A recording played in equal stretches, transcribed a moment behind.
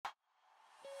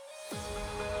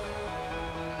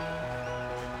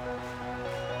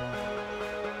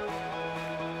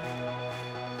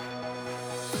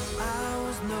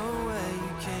no way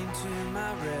you came to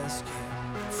my rescue.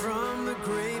 From the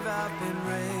grave I've been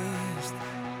raised.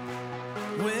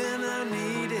 When I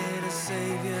needed a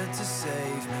savior to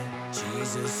save me,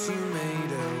 Jesus, you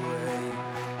made a way.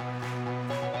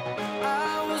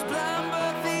 I was blind,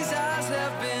 but these eyes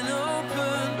have been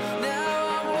opened. Now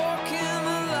I walk in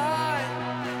the light.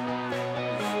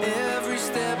 Every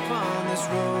step on this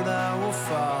road I will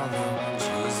follow.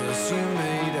 Jesus, you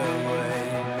made a way.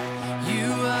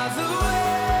 You are the way.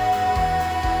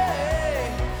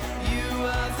 You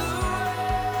are the way.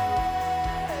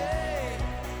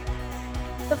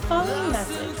 The following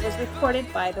message was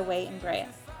recorded by The Way in Brea.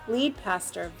 Lead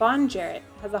pastor Vaughn Jarrett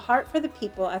has a heart for the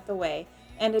people at The Way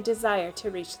and a desire to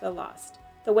reach the lost.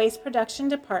 The Way's production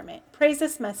department prays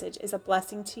this message is a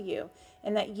blessing to you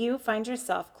and that you find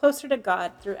yourself closer to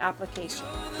God through application.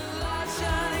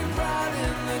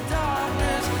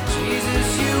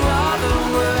 Jesus, you are the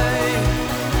way.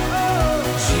 Oh,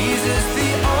 Jesus,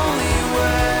 the only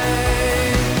way.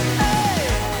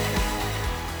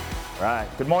 All right.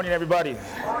 Good morning, everybody.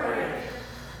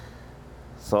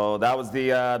 So that was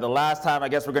the last time I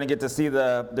guess we're going to get to see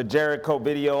the Jericho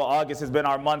video. August has been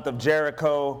our month of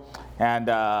Jericho. And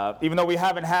even though we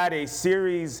haven't had a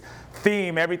series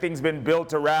theme, everything's been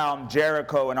built around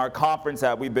Jericho and our conference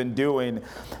that we've been doing.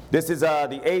 This is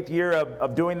the 8th year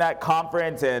of doing that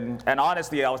conference. And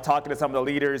honestly, I was talking to some of the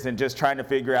leaders and just trying to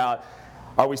figure out,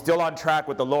 are we still on track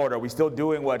with the Lord? Are we still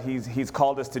doing what He's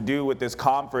called us to do with this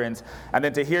conference? And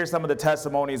then to hear some of the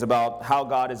testimonies about how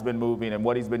God has been moving and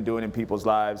what He's been doing in people's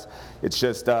lives, it's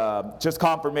just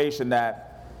confirmation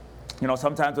that, you know,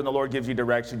 sometimes when the Lord gives you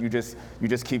direction, you just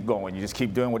keep going. You just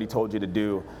keep doing what He told you to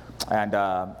do. And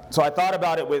so I thought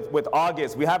about it with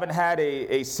August. We haven't had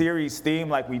a series theme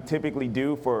like we typically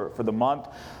do for the month,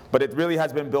 but it really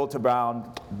has been built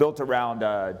around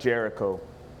Jericho.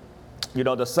 You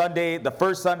know, the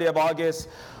first Sunday of August,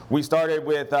 we started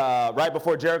with, right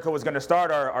before Jericho was going to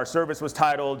start, our service was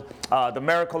titled, The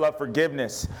Miracle of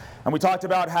Forgiveness. And we talked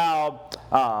about how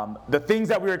the things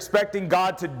that we were expecting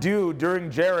God to do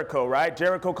during Jericho, right?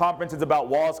 Jericho Conference is about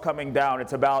walls coming down.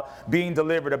 It's about being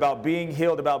delivered, about being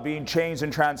healed, about being changed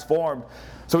and transformed.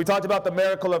 So we talked about the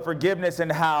miracle of forgiveness and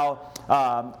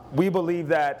how we believe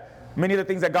that many of the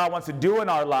things that God wants to do in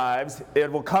our lives,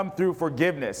 it will come through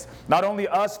forgiveness. Not only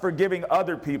us forgiving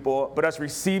other people, but us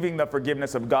receiving the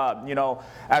forgiveness of God. You know,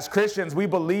 as Christians, we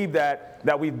believe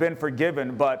that we've been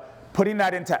forgiven, but putting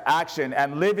that into action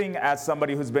and living as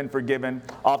somebody who's been forgiven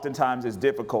oftentimes is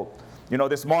difficult. You know,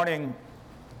 this morning,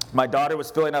 my daughter was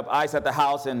filling up ice at the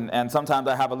house, and sometimes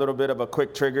I have a little bit of a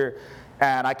quick trigger,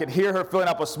 and I could hear her filling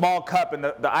up a small cup, and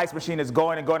the ice machine is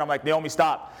going and going. I'm like, Naomi,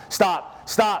 stop.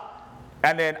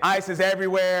 And then ice is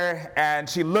everywhere, and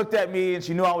she looked at me, and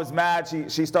she knew I was mad.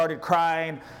 She started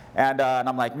crying, and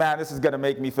I'm like, man, this is going to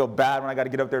make me feel bad when I got to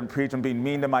get up there and preach. I'm being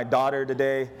mean to my daughter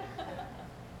today.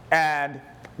 And,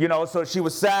 you know, so she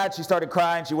was sad. She started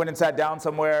crying. She went and sat down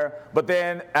somewhere. But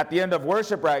then at the end of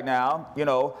worship right now, you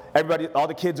know, all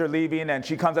the kids are leaving, and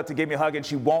she comes up to give me a hug, and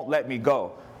she won't let me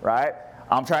go, right?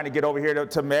 I'm trying to get over here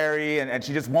to Mary, and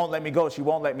she just won't let me go. She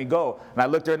won't let me go. And I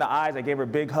looked her in the eyes. I gave her a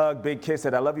big hug, big kiss,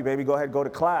 said, I love you, baby. Go ahead, go to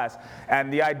class.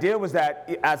 And the idea was that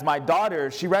as my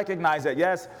daughter, she recognized that,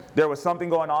 yes, there was something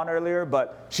going on earlier,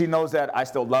 but she knows that I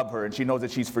still love her, and she knows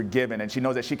that she's forgiven, and she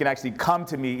knows that she can actually come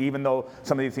to me even though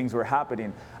some of these things were happening.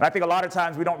 And I think a lot of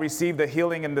times we don't receive the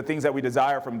healing and the things that we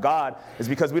desire from God is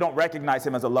because we don't recognize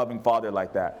Him as a loving Father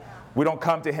like that. We don't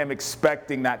come to Him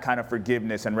expecting that kind of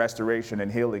forgiveness and restoration and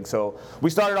healing. So we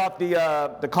started off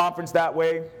the conference that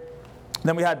way.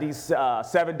 Then we had these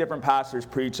 7 different pastors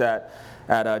preach at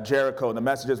Jericho, and the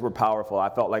messages were powerful. I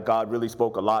felt like God really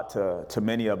spoke a lot to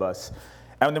many of us.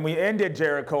 And then we ended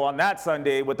Jericho on that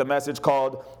Sunday with a message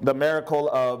called The Miracle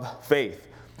of Faith,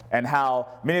 and how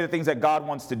many of the things that God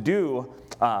wants to do,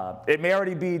 it may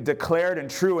already be declared and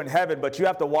true in heaven, but you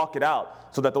have to walk it out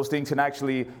so that those things can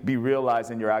actually be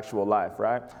realized in your actual life,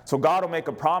 right? So God will make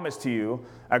a promise to you,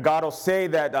 or God will say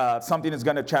that something is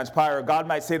going to transpire, or God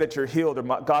might say that you're healed, or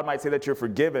God might say that you're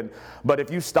forgiven. But if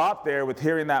you stop there with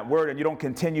hearing that word and you don't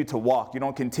continue to walk, you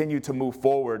don't continue to move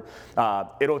forward,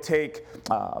 it'll take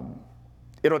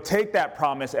that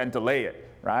promise and delay it,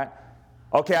 right?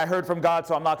 Okay, I heard from God,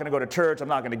 so I'm not going to go to church, I'm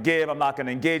not going to give, I'm not going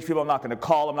to engage people, I'm not going to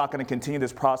call, I'm not going to continue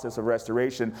this process of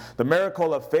restoration. The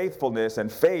miracle of faithfulness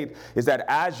and faith is that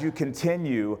as you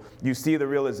continue, you see the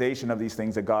realization of these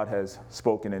things that God has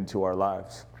spoken into our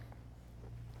lives.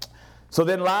 So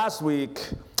then last week,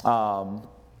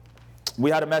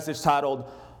 we had a message titled,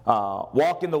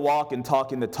 Walking the Walk and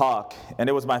Talking the Talk, and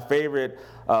it was my favorite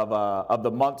of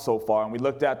the month so far, and we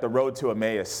looked at the road to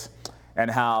Emmaus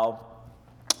and how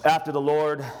after the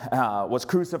Lord was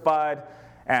crucified,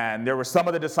 and there were some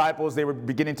of the disciples, they were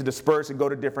beginning to disperse and go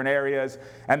to different areas.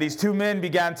 And these two men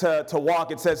began to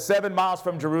walk. It says 7 miles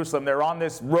from Jerusalem. They're on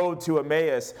this road to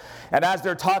Emmaus. And as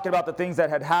they're talking about the things that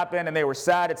had happened and they were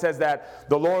sad, it says that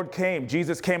the Lord came.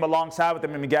 Jesus came alongside with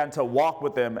them and began to walk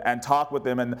with them and talk with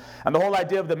them. And the whole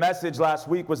idea of the message last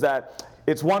week was that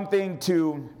it's one thing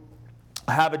to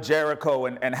have a Jericho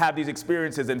and have these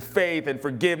experiences and faith and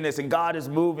forgiveness and God is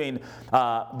moving.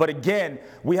 But again,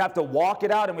 we have to walk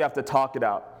it out and we have to talk it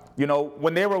out. You know,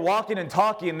 when they were walking and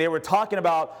talking, they were talking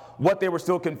about what they were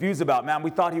still confused about. Man, we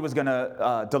thought he was going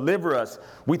to deliver us.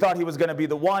 We thought he was going to be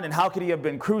the one. And how could he have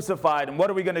been crucified? And what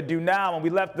are we going to do now? And we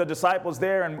left the disciples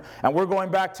there and we're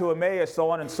going back to Emmaus, so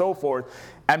on and so forth.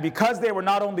 And because they were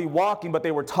not only walking, but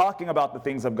they were talking about the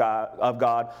things of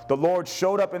God, the Lord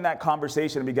showed up in that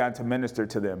conversation and began to minister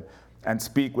to them and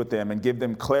speak with them and give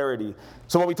them clarity.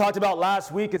 So what we talked about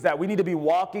last week is that we need to be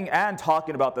walking and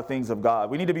talking about the things of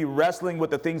God. We need to be wrestling with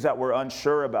the things that we're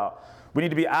unsure about. We need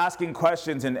to be asking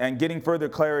questions and getting further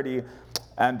clarity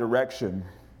and direction.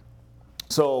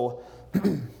 So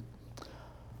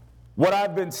what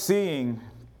I've been seeing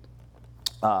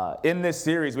in this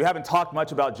series, we haven't talked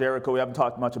much about Jericho, we haven't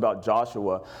talked much about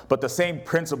Joshua, but the same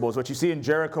principles, what you see in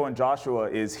Jericho and Joshua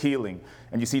is healing,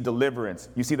 and you see deliverance,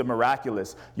 you see the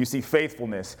miraculous, you see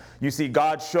faithfulness, you see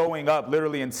God showing up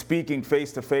literally and speaking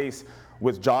face to face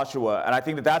with Joshua. And I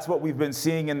think that that's what we've been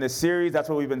seeing in this series. That's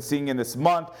what we've been seeing in this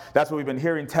month. That's what we've been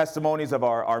hearing testimonies of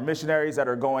our missionaries that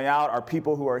are going out, our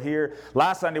people who are here.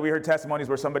 Last Sunday, we heard testimonies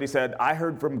where somebody said, I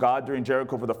heard from God during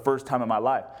Jericho for the first time in my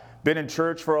life. Been in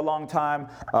church for a long time,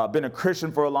 been a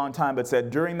Christian for a long time, but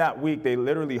said during that week, they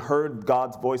literally heard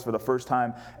God's voice for the first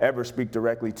time ever speak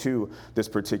directly to this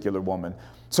particular woman.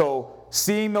 So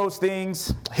seeing those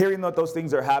things, hearing that those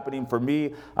things are happening for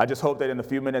me, I just hope that in the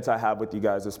few minutes I have with you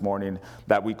guys this morning,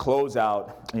 that we close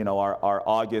out, our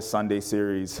August Sunday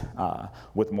series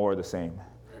with more of the same.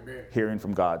 Amen. Hearing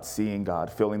from God, seeing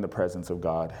God, feeling the presence of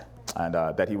God, and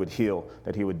that he would heal,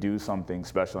 that he would do something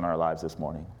special in our lives this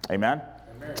morning. Amen?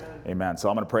 Amen. Amen. So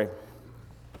I'm going to pray.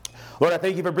 Lord, I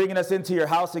thank you for bringing us into your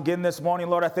house again this morning.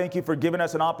 Lord, I thank you for giving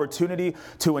us an opportunity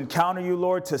to encounter you,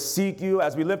 Lord, to seek you.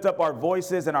 As we lift up our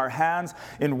voices and our hands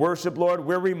in worship, Lord,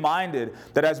 we're reminded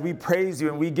that as we praise you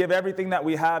and we give everything that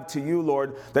we have to you,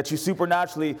 Lord, that you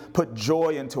supernaturally put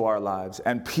joy into our lives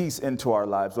and peace into our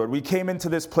lives, Lord. We came into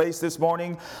this place this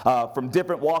morning from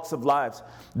different walks of lives,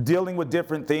 dealing with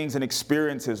different things and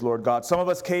experiences, Lord God. Some of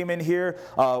us came in here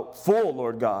full,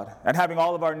 Lord God, and having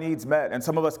all of our needs met. And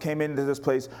some of us came into this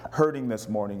place hurting this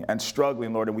morning and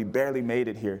struggling, Lord, and we barely made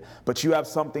it here. But you have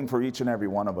something for each and every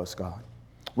one of us, God.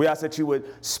 We ask that you would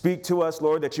speak to us,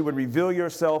 Lord, that you would reveal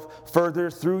yourself further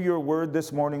through your word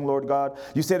this morning, Lord God.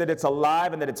 You say that it's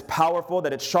alive and that it's powerful,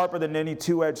 that it's sharper than any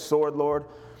two-edged sword, Lord,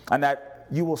 and that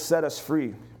you will set us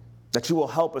free, that you will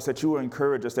help us, that you will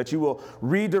encourage us, that you will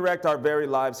redirect our very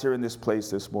lives here in this place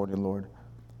this morning, Lord.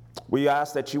 We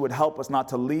ask that you would help us not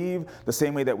to leave the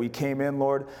same way that we came in,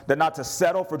 Lord, that not to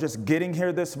settle for just getting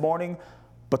here this morning,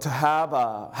 but to have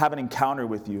an encounter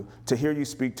with you, to hear you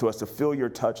speak to us, to feel your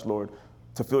touch, Lord,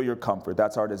 to feel your comfort.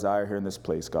 That's our desire here in this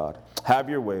place, God. Have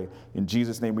your way. In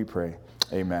Jesus' name we pray.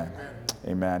 Amen.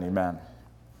 Amen. Amen. Amen.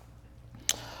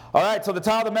 All right, so the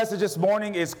title of the message this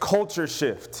morning is Culture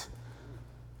Shift.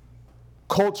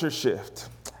 Culture Shift.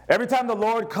 Every time the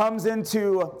Lord comes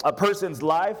into a person's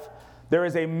life, there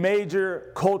is a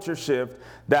major culture shift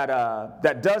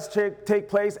that does take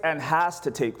place and has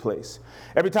to take place.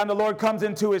 Every time the Lord comes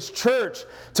into his church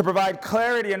to provide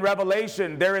clarity and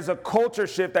revelation, there is a culture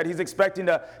shift that he's expecting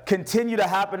to continue to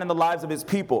happen in the lives of his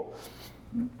people.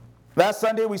 Last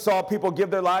Sunday, we saw people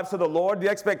give their lives to the Lord. The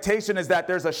expectation is that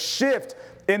there's a shift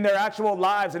in their actual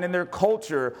lives and in their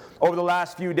culture over the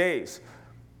last few days.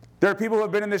 There are people who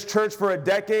have been in this church for a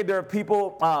decade. There are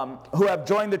people who have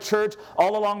joined the church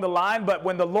all along the line. But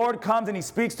when the Lord comes and he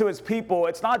speaks to his people,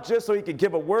 it's not just so he can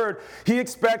give a word. He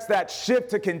expects that shift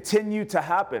to continue to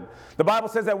happen. The Bible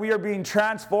says that we are being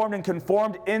transformed and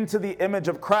conformed into the image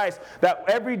of Christ, that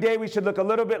every day we should look a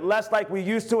little bit less like we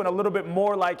used to and a little bit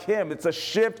more like him. It's a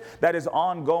shift that is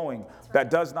ongoing, that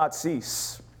does not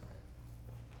cease.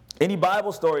 Any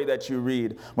Bible story that you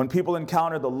read, when people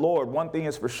encounter the Lord, one thing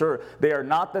is for sure, they are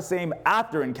not the same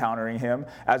after encountering him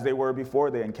as they were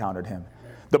before they encountered him.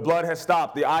 The blood has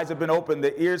stopped, the eyes have been opened,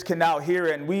 the ears can now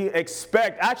hear, and we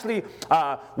expect,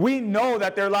 we know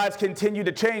that their lives continue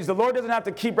to change. The Lord doesn't have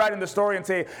to keep writing the story and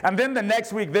say, and then the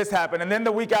next week this happened, and then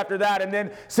the week after that, and then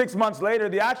 6 months later.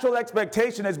 The actual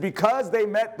expectation is because they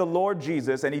met the Lord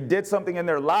Jesus and he did something in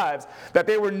their lives, that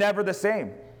they were never the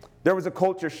same. There was a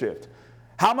culture shift.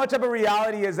 How much of a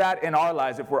reality is that in our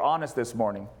lives, if we're honest this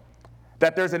morning?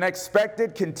 That there's an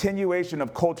expected continuation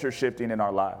of culture shifting in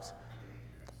our lives.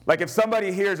 Like if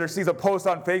somebody hears or sees a post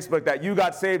on Facebook that you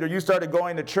got saved or you started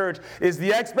going to church, is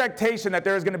the expectation that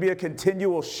there is going to be a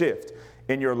continual shift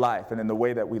in your life and in the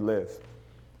way that we live.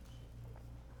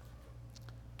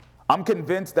 I'm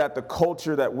convinced that the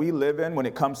culture that we live in when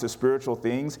it comes to spiritual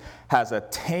things has a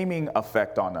taming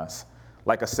effect on us,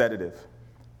 like a sedative.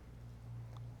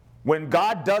 When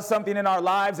God does something in our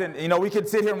lives, and we can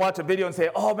sit here and watch a video and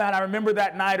say, oh man, I remember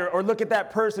that night, or look at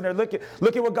that person, or look at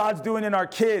what God's doing in our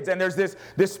kids, and there's this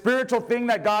spiritual thing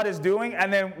that God is doing,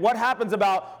 and then what happens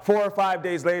about 4 or 5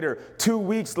 days later, 2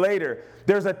 weeks later?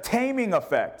 There's a taming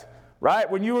effect, right?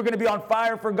 When you were going to be on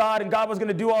fire for God, and God was going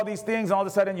to do all these things, and all of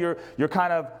a sudden you're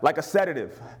kind of like a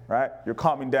sedative, right? You're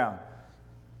calming down.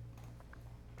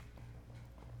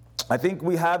 I think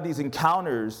we have these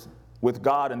encounters with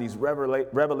God and these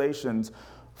revelations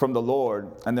from the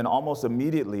Lord, and then almost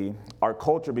immediately our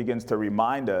culture begins to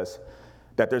remind us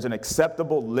that there's an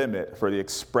acceptable limit for the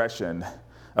expression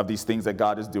of these things that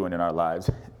God is doing in our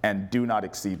lives, and do not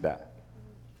exceed that,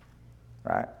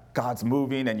 right? God's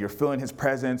moving and you're feeling his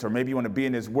presence, or maybe you want to be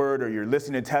in his word, or you're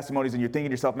listening to testimonies and you're thinking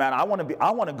to yourself, man, I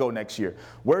want to go next year.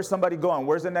 Where's somebody going?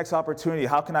 Where's the next opportunity?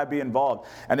 How can I be involved?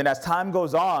 And then as time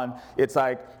goes on, it's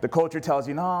like the culture tells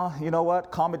you, no, you know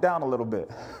what? Calm it down a little bit.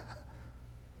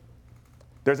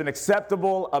 There's an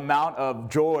acceptable amount of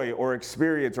joy or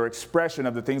experience or expression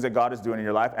of the things that God is doing in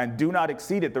your life, and do not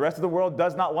exceed it. The rest of the world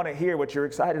does not want to hear what you're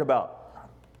excited about.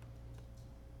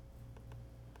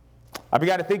 I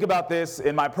began to think about this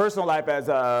in my personal life as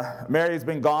Mary's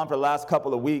been gone for the last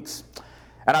couple of weeks.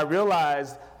 And I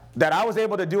realized that I was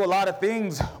able to do a lot of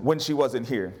things when she wasn't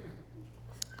here.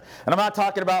 And I'm not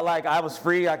talking about like I was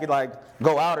free, I could like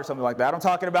go out or something like that. I'm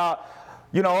talking about,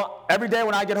 every day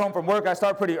when I get home from work, I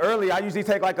start pretty early. I usually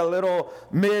take like a little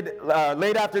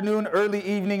late afternoon, early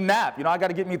evening nap. I got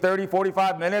to get me 30,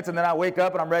 45 minutes, and then I wake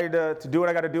up and I'm ready to do what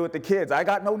I got to do with the kids. I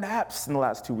got no naps in the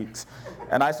last 2 weeks,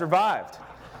 and I survived.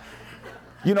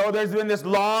 There's been this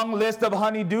long list of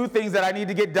honey-do things that I need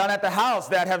to get done at the house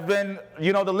that have been,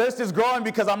 the list is growing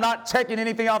because I'm not checking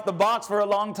anything off the box for a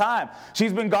long time.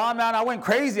 She's been gone, man. I went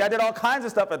crazy. I did all kinds of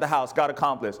stuff at the house, got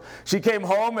accomplished. She came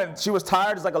home and she was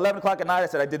tired. It's like 11 o'clock at night. I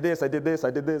said, I did this, I did this,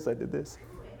 I did this, I did this.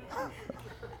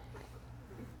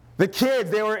 The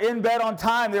kids, they were in bed on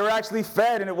time. They were actually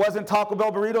fed, and it wasn't Taco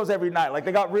Bell burritos every night. Like,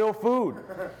 they got real food.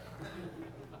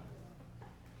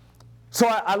 So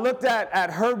I looked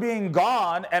at her being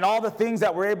gone and all the things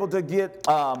that we're able to get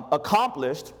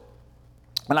accomplished,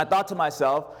 and I thought to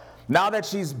myself, now that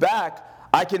she's back,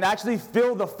 I can actually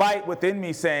feel the fight within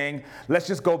me saying, let's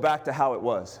just go back to how it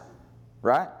was,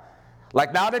 right?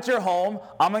 Like, now that you're home,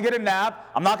 I'm going to get a nap.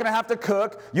 I'm not going to have to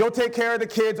cook. You'll take care of the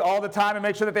kids all the time and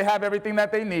make sure that they have everything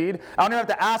that they need. I don't even have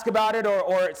to ask about it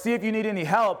or see if you need any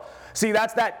help. See,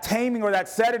 that's that taming or that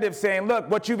sedative saying, look,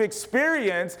 what you've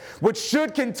experienced, which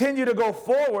should continue to go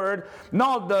forward,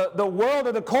 no, the world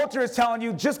or the culture is telling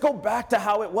you, just go back to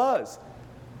how it was.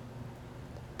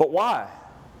 But why?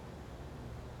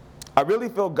 I really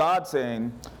feel God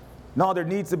saying, no, there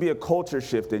needs to be a culture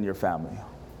shift in your family.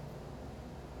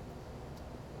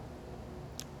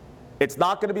 It's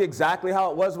not going to be exactly how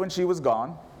it was when she was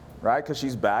gone, right, because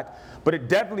she's back, but it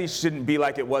definitely shouldn't be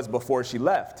like it was before she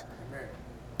left.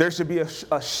 There should be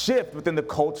a shift within the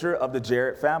culture of the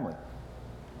Jarrett family.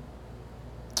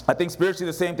 I think spiritually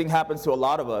the same thing happens to a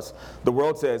lot of us. The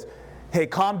world says, hey,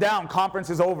 calm down, conference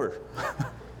is over.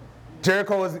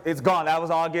 Jericho is gone. That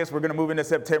was August. We're going to move into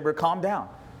September. Calm down.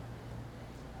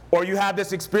 Or you have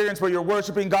this experience where you're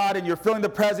worshiping God and you're feeling the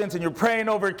presence and you're praying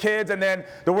over kids, and then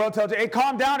the world tells you, hey,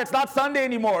 calm down. It's not Sunday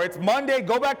anymore. It's Monday.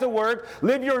 Go back to work.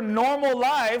 Live your normal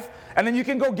life, and then you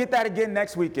can go get that again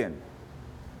next weekend.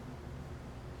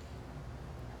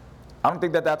 I don't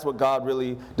think that that's what God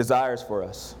really desires for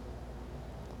us.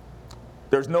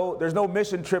 There's no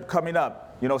mission trip coming up.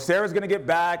 Sarah's going to get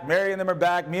back. Mary and them are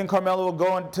back. Me and Carmelo will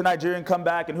go to Nigeria and come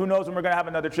back. And who knows when we're going to have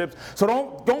another trip. So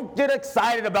don't get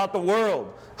excited about the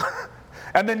world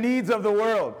and the needs of the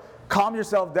world. Calm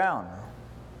yourself down.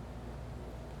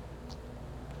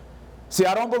 See,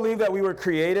 I don't believe that we were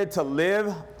created to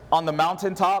live on the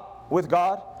mountaintop with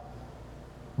God.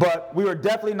 But we were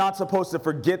definitely not supposed to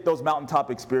forget those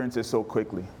mountaintop experiences so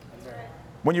quickly.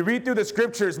 When you read through the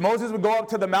scriptures, Moses would go up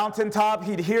to the mountaintop,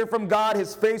 he'd hear from God,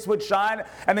 his face would shine,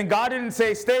 and then God didn't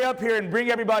say, stay up here and bring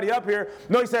everybody up here.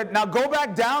 No, he said, now go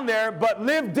back down there, but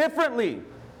live differently,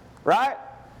 right?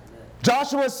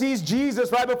 Joshua sees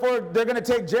Jesus right before they're going to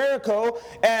take Jericho,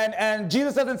 and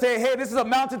Jesus doesn't say, hey, this is a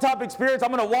mountaintop experience.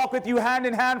 I'm going to walk with you hand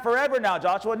in hand forever now,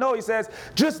 Joshua. No, he says,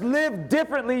 just live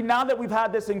differently now that we've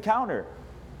had this encounter.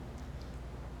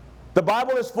 The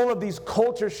Bible is full of these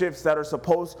culture shifts that are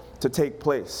supposed to take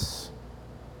place.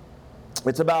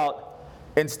 It's about,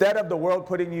 instead of the world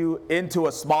putting you into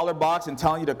a smaller box and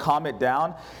telling you to calm it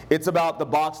down, it's about the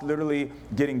box literally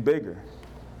getting bigger.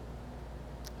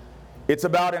 It's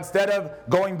about, instead of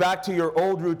going back to your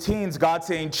old routines, God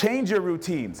saying, change your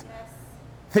routines. Yes.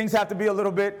 Things have to be a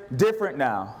little bit different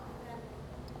now.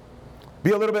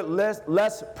 Be a little bit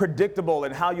less predictable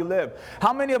in how you live.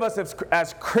 How many of us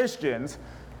as Christians,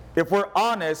 if we're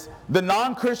honest, the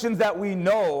non-Christians that we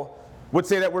know would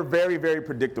say that we're very, very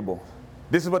predictable.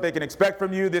 This is what they can expect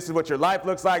from you. This is what your life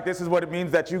looks like. This is what it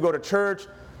means that you go to church.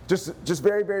 Just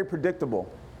very, very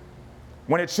predictable.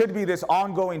 When it should be this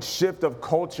ongoing shift of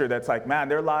culture that's like, man,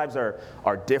 their lives are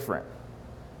different.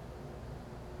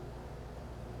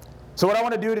 So what I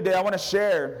want to do today, I want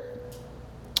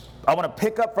to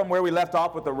pick up from where we left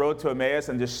off with the road to Emmaus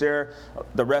and just share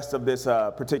the rest of this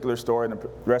particular story and the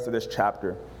rest of this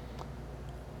chapter.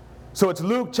 So it's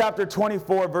Luke chapter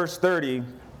 24, verse 30.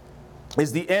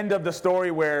 Is the end of the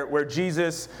story where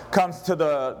Jesus comes to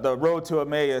the road to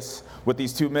Emmaus with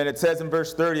these two men. It says in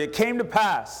verse 30, it came to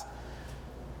pass,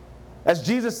 as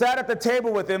Jesus sat at the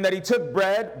table with them, that he took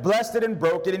bread, blessed it and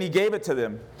broke it, and he gave it to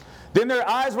them. Then their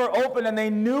eyes were opened and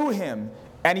they knew him,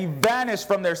 and he vanished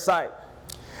from their sight.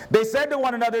 They said to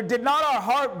one another, did not our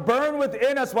heart burn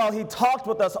within us while he talked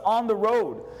with us on the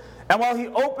road, and while he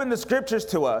opened the scriptures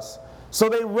to us? So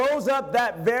they rose up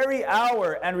that very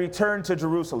hour and returned to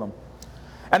Jerusalem.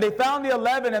 And they found the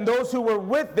 11 and those who were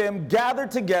with them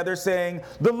gathered together, saying,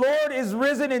 the Lord is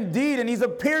risen indeed, and he's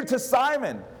appeared to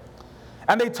Simon.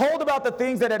 And they told about the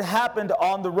things that had happened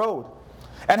on the road,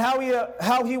 and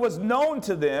how he was known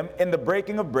to them in the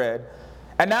breaking of bread.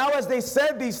 And now as they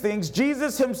said these things,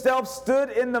 Jesus himself stood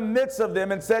in the midst of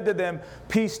them and said to them,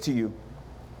 peace to you.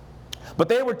 But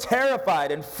they were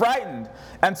terrified and frightened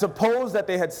and supposed that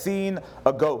they had seen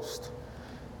a ghost.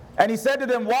 And he said to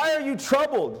them, why are you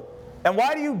troubled? And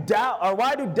why do you doubt, or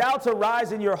why do doubts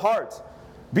arise in your hearts?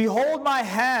 Behold my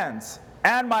hands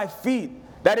and my feet,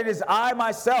 that it is I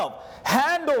myself.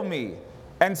 Handle me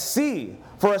and see,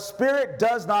 for a spirit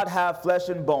does not have flesh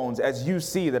and bones, as you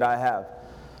see that I have.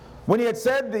 When he had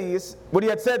said this,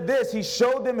 he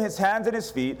showed them his hands and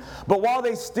his feet. But while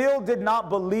they still did not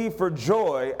believe for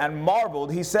joy and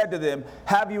marveled, he said to them,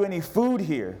 have you any food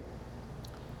here?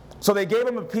 So they gave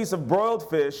him a piece of broiled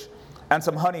fish and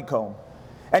some honeycomb.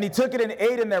 And he took it and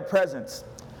ate in their presence.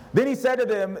 Then he said to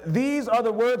them, these are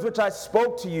the words which I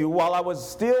spoke to you while I was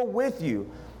still with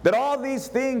you, that all these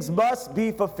things must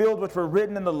be fulfilled which were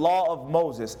written in the law of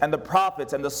Moses and the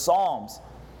prophets and the Psalms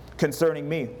concerning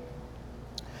me.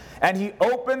 And he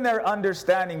opened their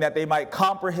understanding that they might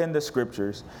comprehend the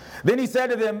scriptures. Then he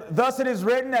said to them, thus it is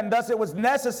written, and thus it was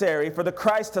necessary for the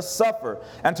Christ to suffer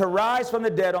and to rise from the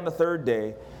dead on the third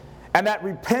day, and that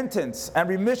repentance and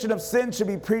remission of sins should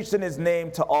be preached in his name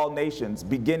to all nations,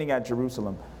 beginning at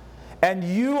Jerusalem. And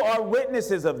you are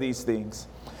witnesses of these things.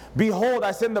 Behold,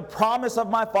 I send the promise of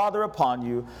my Father upon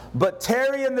you, but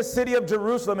tarry in the city of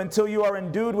Jerusalem until you are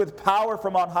endued with power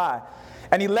from on high.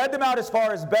 And he led them out as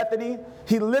far as Bethany.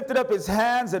 He lifted up his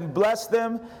hands and blessed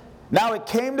them. Now it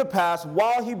came to pass,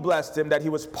 while he blessed him, that he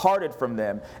was parted from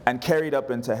them and carried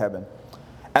up into heaven.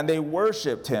 And they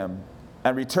worshipped him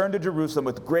and returned to Jerusalem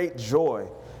with great joy,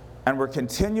 and were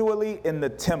continually in the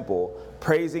temple,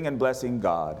 praising and blessing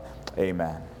God.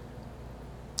 Amen.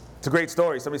 It's a great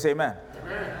story. Somebody say amen.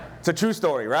 Amen. It's a true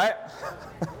story, right?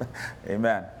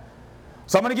 Amen.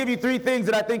 So I'm going to give you 3 things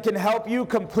that I think can help you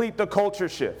complete the culture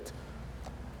shift.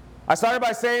 I started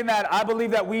by saying that I believe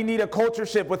that we need a culture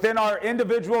shift within our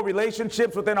individual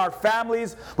relationships, within our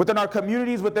families, within our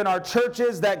communities, within our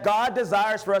churches, that God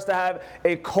desires for us to have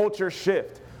a culture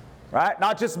shift. Right?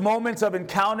 Not just moments of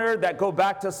encounter that go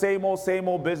back to same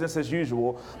old business as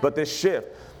usual, but this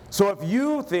shift. So if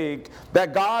you think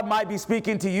that God might be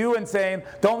speaking to you and saying,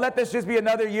 don't let this just be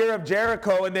another year of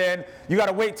Jericho and then you got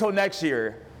to wait till next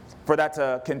year for that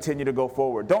to continue to go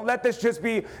forward. Don't let this just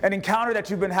be an encounter that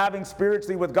you've been having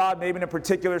spiritually with God, maybe in a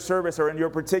particular service or in your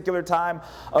particular time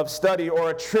of study or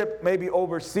a trip maybe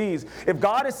overseas. If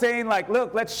God is saying like,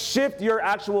 look, let's shift your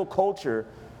actual culture,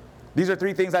 these are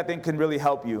 3 things I think can really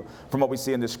help you from what we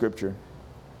see in this scripture.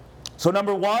 So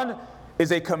number 1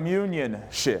 is a communion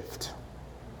shift.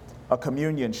 A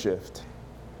communion shift.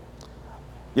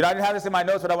 You know, I didn't have this in my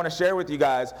notes, but I want to share with you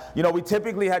guys. You know, we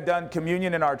typically had done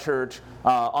communion in our church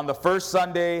on the first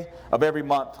Sunday of every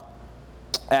month.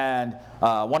 And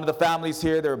one of the families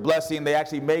here, they're blessing, they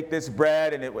actually make this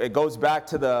bread, and it goes back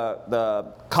to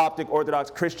the Coptic Orthodox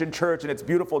Christian church, and it's a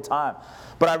beautiful time.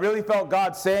 But I really felt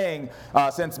God saying,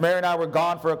 since Mary and I were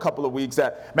gone for a couple of weeks,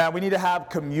 that, man, we need to have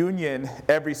communion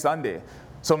every Sunday.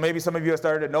 So maybe some of you have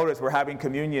started to notice we're having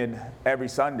communion every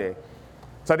Sunday.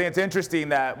 So I think it's interesting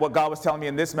that what God was telling me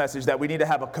in this message, that we need to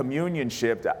have a communion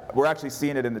shift. We're actually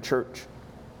seeing it in the church.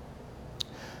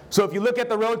 So if you look at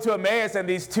the road to Emmaus and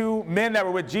these two men that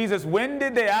were with Jesus, when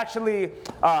did they actually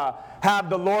have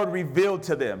the Lord revealed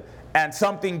to them? And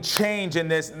something changed in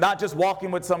this, not just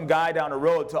walking with some guy down the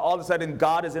road, to all of a sudden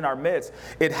God is in our midst.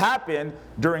 It happened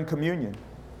during communion.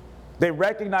 They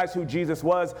recognized who Jesus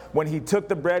was when he took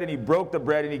the bread and he broke the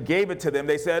bread and he gave it to them.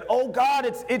 They said, "Oh God,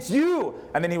 it's you."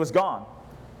 And then he was gone.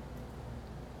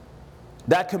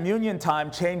 That communion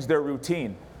time changed their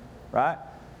routine, right?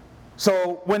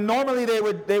 So when normally they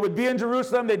would be in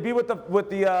Jerusalem, they'd be with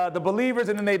the believers,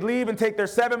 and then they'd leave and take their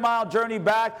 7-mile journey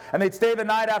back, and they'd stay the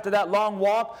night after that long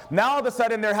walk. Now all of a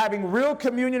sudden they're having real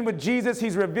communion with Jesus.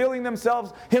 He's revealing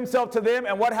himself to them,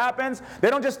 and what happens?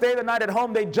 They don't just stay the night at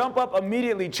home. They jump up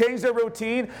immediately, change their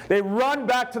routine. They run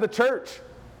back to the church.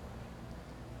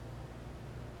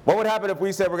 What would happen if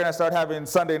we said we're going to start having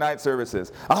Sunday night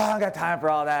services? Oh, I don't got time for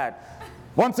all that.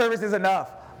 One service is enough.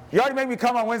 You already made me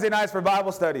come on Wednesday nights for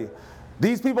Bible study.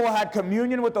 These people had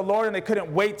communion with the Lord, and they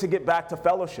couldn't wait to get back to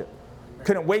fellowship.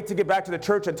 Couldn't wait to get back to the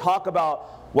church and talk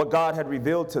about what God had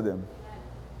revealed to them.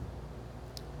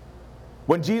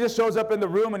 When Jesus shows up in the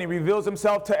room and he reveals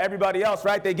himself to everybody else,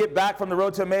 right? They get back from the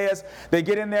road to Emmaus. They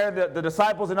get in there, the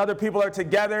disciples and other people are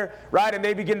together, right? And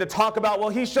they begin to talk about, well,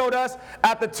 he showed us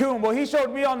at the tomb. Well, he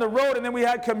showed me on the road, and then we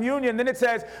had communion. Then it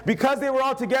says, because they were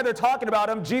all together talking about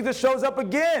him, Jesus shows up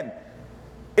again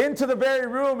into the very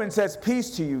room and says,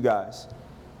 "Peace to you guys."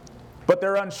 But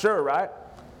they're unsure, right?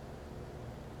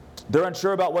 They're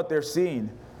unsure about what they're seeing.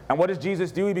 And what does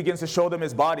Jesus do? He begins to show them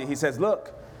his body. He says,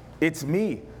 "Look, it's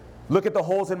me. Look at the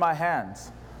holes in my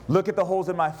hands. Look at the holes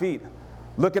in my feet.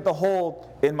 Look at the hole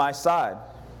in my side."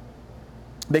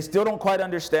 They still don't quite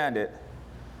understand it.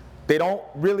 They don't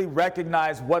really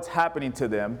recognize what's happening to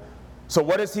them. So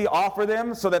what does he offer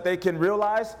them so that they can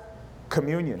realize?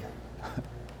 Communion.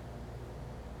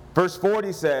 Verse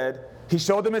 40 said, he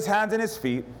showed them his hands and his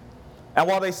feet. And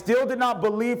while they still did not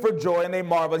believe for joy and they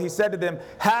marveled, he said to them,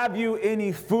 "Have you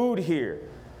any food here?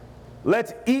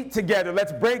 Let's eat together.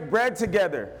 Let's break bread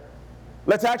together.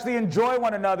 Let's actually enjoy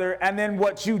one another. And then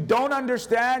what you don't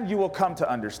understand, you will come to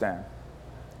understand."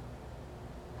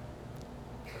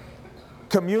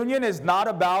 Communion is not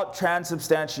about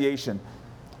transubstantiation.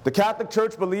 The Catholic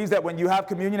Church believes that when you have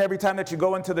communion every time that you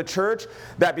go into the church,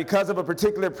 that because of a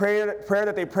particular prayer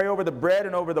that they pray over the bread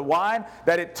and over the wine,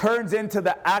 that it turns into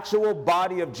the actual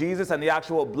body of Jesus and the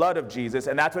actual blood of Jesus.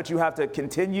 And that's what you have to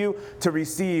continue to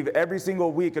receive every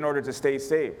single week in order to stay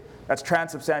saved. That's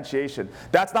transubstantiation.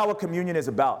 That's not what communion is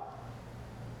about.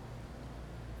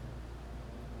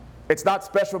 It's not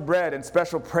special bread and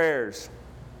special prayers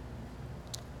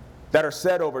that are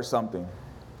said over something.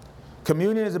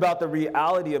 Communion is about the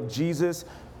reality of Jesus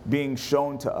being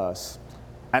shown to us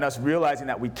and us realizing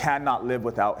that we cannot live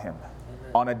without him.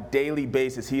 Amen. On a daily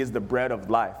basis, he is the bread of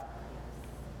life.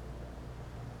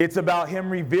 It's about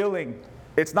him revealing.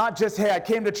 It's not just, hey, I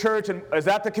came to church and is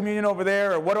that the communion over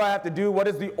there? Or what do I have to do? What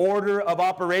is the order of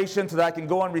operation so that I can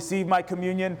go and receive my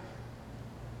communion?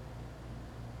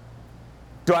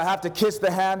 Do I have to kiss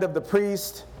the hand of the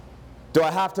priest? Do I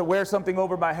have to wear something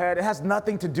over my head? It has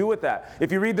nothing to do with that.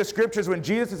 If you read the scriptures, when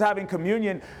Jesus is having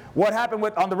communion, what happened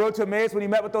on the road to Emmaus when he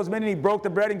met with those men and he broke the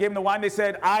bread and gave them the wine? They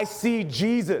said, "I see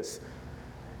Jesus."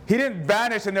 He didn't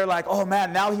vanish and they're like, "Oh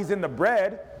man, now he's in the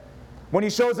bread." When he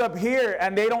shows up here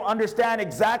and they don't understand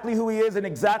exactly who he is and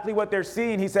exactly what they're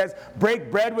seeing, he says, "Break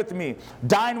bread with me,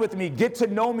 dine with me, get to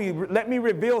know me, let me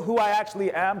reveal who I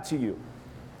actually am to you."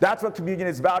 That's what communion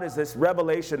is about, is this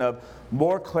revelation of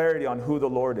more clarity on who the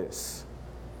Lord is.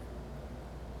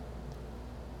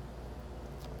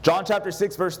 John chapter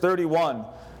 6, verse 31,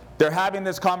 they're having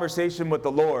this conversation with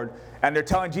the Lord, and they're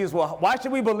telling Jesus, "Well, why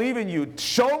should we believe in you?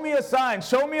 Show me a sign,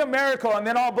 show me a miracle, and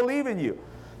then I'll believe in you."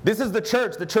 This is the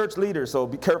church leader, so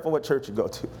be careful what church you go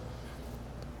to.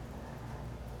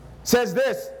 Says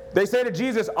this, they say to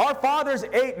Jesus, "Our fathers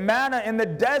ate manna in the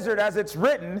desert, as it's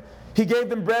written, he gave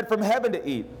them bread from heaven to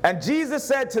eat." And Jesus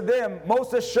said to them,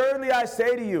 "Most assuredly I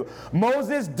say to you,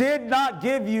 Moses did not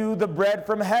give you the bread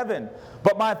from heaven,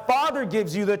 but my Father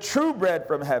gives you the true bread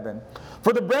from heaven.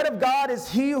 For the bread of God is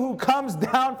he who comes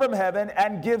down from heaven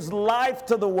and gives life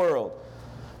to the world."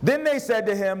 Then they said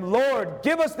to him, "Lord,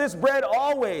 give us this bread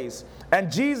always."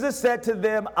 And Jesus said to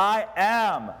them, "I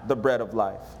am the bread of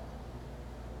life.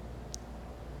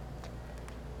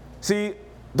 See,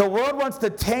 the world wants to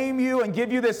tame you and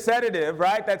give you this sedative,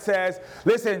 right, that says,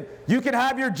 listen, you can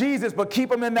have your Jesus, but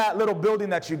keep him in that little building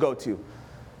that you go to.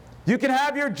 You can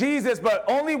have your Jesus, but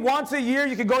only once a year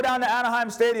you can go down to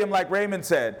Anaheim Stadium like Raymond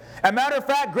said. And matter of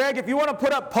fact, Greg, if you want to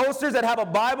put up posters that have a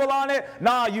Bible on it,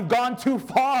 nah, you've gone too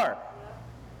far.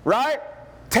 Right?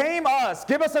 Tame us.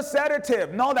 Give us a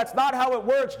sedative. No, that's not how it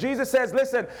works. Jesus says,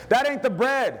 listen, that ain't the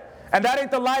bread. And that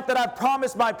ain't the life that I've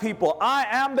promised my people. I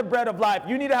am the bread of life.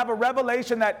 You need to have a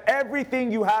revelation that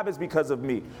everything you have is because of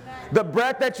me. Amen. The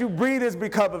breath that you breathe is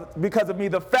because of me.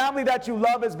 The family that you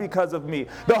love is because of me.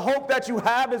 The hope that you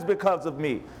have is because of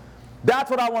me.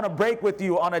 That's what I want to break with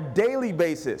you on a daily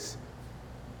basis.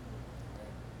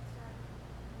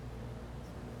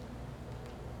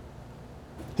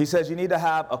 He says you need to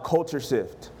have a culture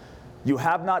shift. You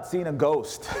have not seen a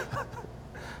ghost.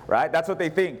 Right? That's what they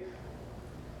think.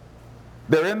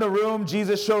 They're in the room,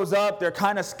 Jesus shows up, they're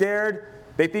kind of scared,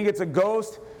 they think it's a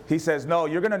ghost. He says, no,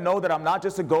 you're going to know that I'm not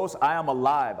just a ghost, I am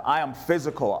alive, I am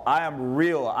physical, I am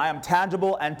real, I am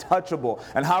tangible and touchable.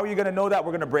 And how are you going to know that?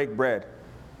 We're going to break bread.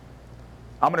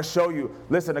 I'm going to show you.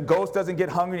 Listen, a ghost doesn't get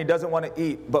hungry, he doesn't want to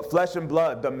eat, but flesh and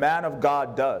blood, the man of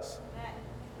God does.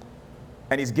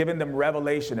 And he's giving them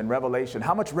revelation and revelation.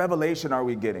 How much revelation are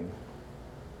we getting?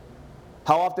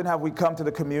 How often have we come to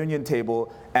the communion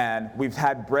table and we've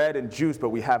had bread and juice, but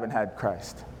we haven't had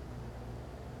Christ?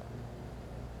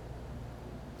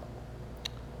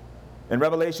 In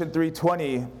Revelation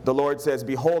 3:20, the Lord says,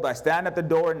 behold, I stand at the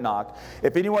door and knock.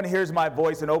 If anyone hears my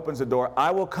voice and opens the door, I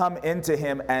will come into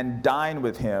him and dine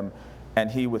with him,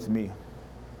 and he with me.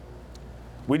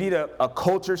 We need a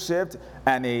culture shift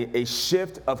and a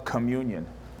shift of communion,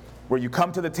 where you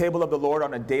come to the table of the Lord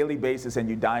on a daily basis and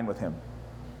you dine with him.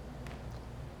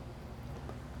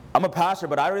 I'm a pastor,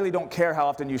 but I really don't care how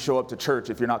often you show up to church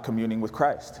if you're not communing with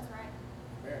Christ. That's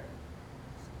right.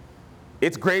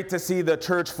 It's great to see the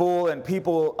church full and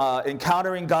people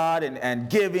encountering God and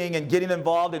giving and getting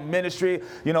involved in ministry.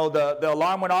 You know, the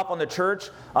alarm went off on the church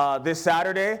this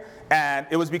Saturday, and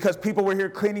it was because people were here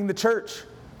cleaning the church.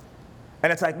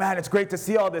 And it's like, man, it's great to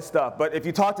see all this stuff. But if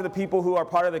you talk to the people who are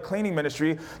part of the cleaning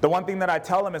ministry, the one thing that I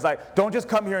tell them is like, don't just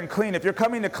come here and clean. If you're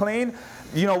coming to clean,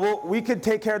 you know, we could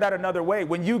take care of that another way.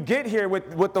 When you get here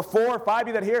with the 4 or 5 of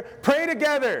you that are here, pray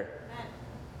together. Amen.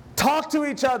 Talk to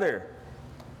each other.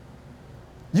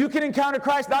 You can encounter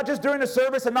Christ not just during the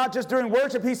service and not just during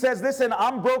worship. He says, listen,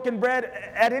 I'm broken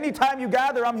bread. At any time you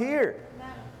gather, I'm here.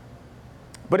 Amen.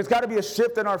 But it's got to be a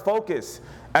shift in our focus.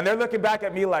 And they're looking back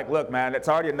at me like, look, man, it's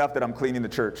already enough that I'm cleaning the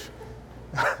church.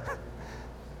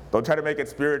 Don't try to make it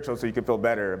spiritual so you can feel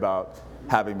better about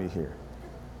having me here.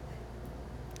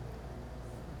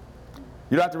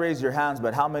 You don't have to raise your hands,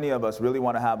 but how many of us really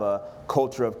want to have a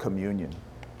culture of communion,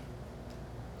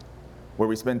 where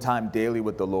we spend time daily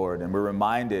with the Lord and we're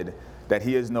reminded that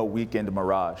he is no weekend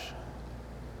mirage?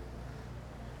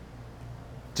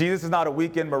 Jesus is not a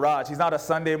weekend mirage. He's not a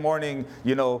Sunday morning,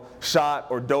 shot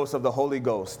or dose of the Holy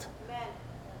Ghost. Amen.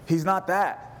 He's not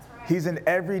that. Right. He's an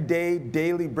everyday,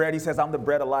 daily bread. He says, I'm the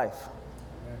bread of life.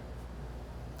 Amen.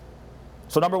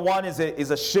 So number one is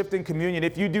a shift in communion.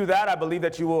 If you do that, I believe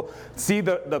that you will see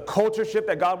the culture shift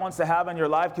that God wants to have in your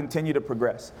life continue to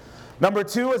progress. Number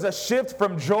two is a shift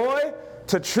from joy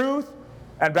to truth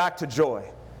and back to joy.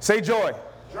 Say joy.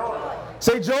 Joy.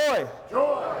 Say joy.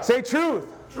 Joy. Say truth.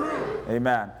 Truth.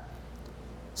 Amen.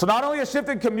 So not only a shift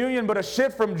in communion, but a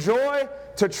shift from joy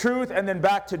to truth and then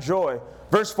back to joy.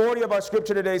 Verse 40 of our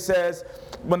scripture today says,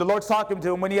 when the Lord's talking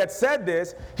to him, when he had said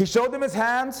this, he showed them his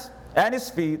hands and his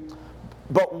feet.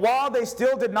 But while they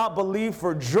still did not believe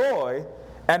for joy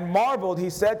and marveled, he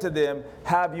said to them,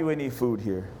 have you any food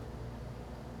here?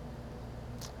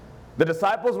 The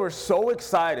disciples were so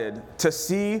excited to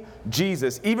see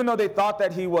Jesus, even though they thought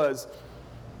that he was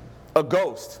a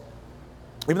ghost.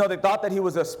 Even though they thought that he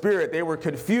was a spirit, they were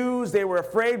confused, they were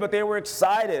afraid, but they were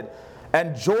excited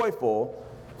and joyful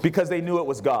because they knew it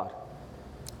was God,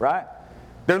 right?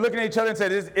 They're looking at each other and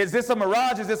saying, is this a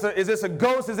mirage? Is this a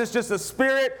ghost? Is this just a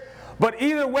spirit? But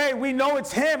either way, we know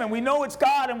it's him and we know it's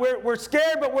God, and we're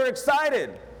scared, but we're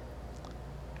excited.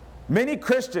 Many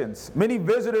Christians, many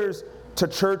visitors to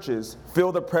churches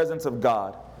feel the presence of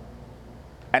God,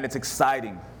 and it's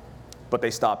exciting, but they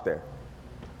stop there.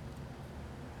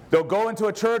 They'll go into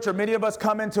a church, or many of us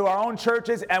come into our own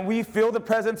churches, and we feel the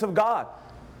presence of God.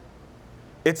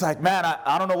 It's like, man,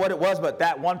 I don't know what it was, but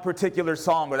that one particular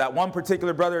song, or that one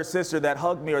particular brother or sister that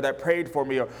hugged me, or that prayed for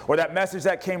me, or that message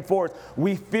that came forth,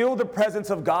 we feel the presence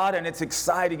of God, and it's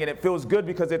exciting, and it feels good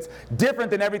because it's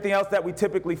different than everything else that we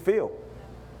typically feel.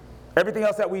 Everything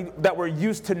else that we're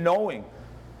used to knowing.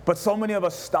 But so many of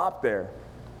us stop there.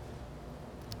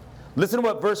 Listen to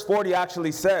what verse 40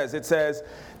 actually says. It says,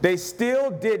 they still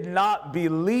did not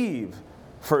believe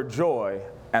for joy,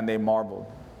 and they marveled.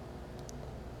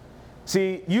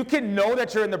 See, you can know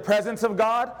that you're in the presence of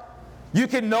God. You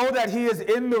can know that He is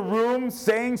in the room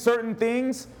saying certain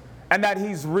things and that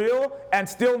He's real and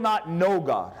still not know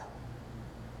God.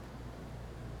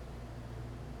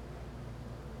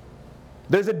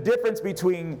 There's a difference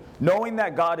between knowing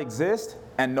that God exists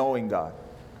and knowing God.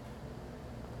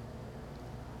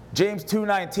 James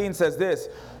 2:19 says this,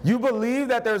 you believe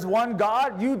that there's one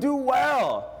God, you do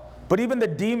well, but even the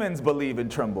demons believe and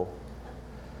tremble.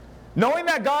 Knowing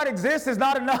that God exists is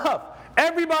not enough.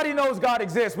 Everybody knows God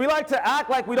exists. We like to act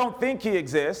like we don't think He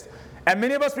exists. And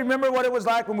many of us remember what it was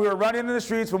like when we were running in the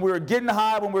streets, when we were getting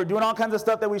high, when we were doing all kinds of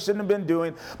stuff that we shouldn't have been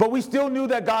doing. But we still knew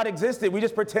that God existed. We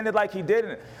just pretended like He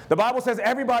didn't. The Bible says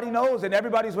everybody knows and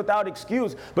everybody's without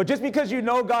excuse. But just because you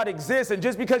know God exists and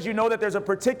just because you know that there's a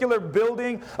particular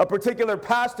building, a particular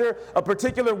pastor, a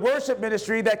particular worship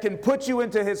ministry that can put you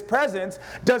into His presence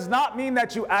does not mean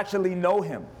that you actually know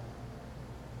Him.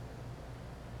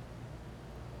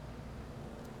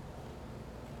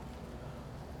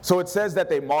 So it says that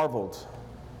they marveled.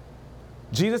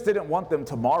 Jesus didn't want them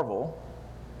to marvel.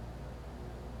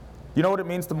 You know what it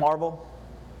means to marvel?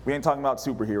 We ain't talking about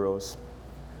superheroes.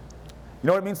 You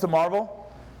know what it means to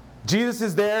marvel? Jesus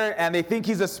is there and they think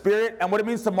He's a spirit, and what it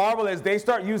means to marvel is they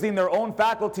start using their own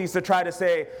faculties to try to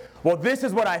say, well, this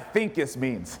is what I think this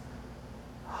means.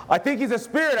 I think He's a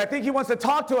spirit. I think He wants to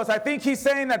talk to us. I think He's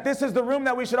saying that this is the room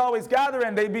that we should always gather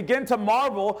in. They begin to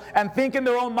marvel and think in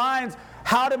their own minds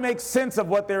how to make sense of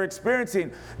what they're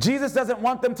experiencing. Jesus doesn't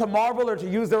want them to marvel or to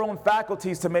use their own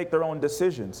faculties to make their own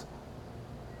decisions.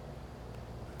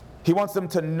 He wants them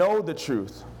to know the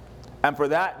truth, and for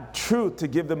that truth to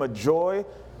give them a joy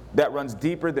that runs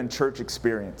deeper than church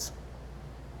experience.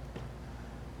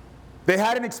 They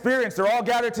had an experience. They're all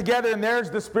gathered together, and there's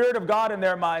the Spirit of God in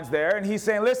their minds there. And He's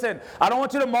saying, listen, I don't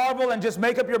want you to marvel and just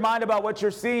make up your mind about what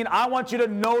you're seeing. I want you to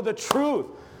know the truth.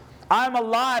 I'm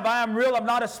alive. I am real. I'm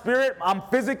not a spirit. I'm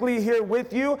physically here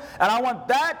with you. And I want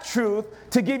that truth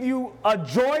to give you a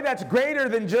joy that's greater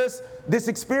than just this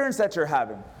experience that you're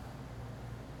having.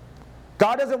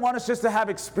 God doesn't want us just to have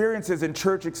experiences and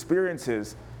church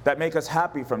experiences that make us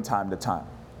happy from time to time.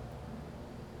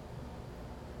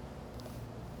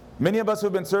 Many of us who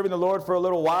have been serving the Lord for a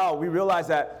little while, we realize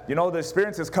that, the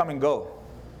experiences come and go.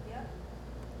 Yep.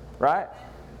 Right?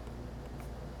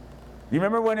 You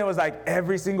remember when it was like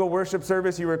every single worship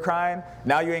service you were crying?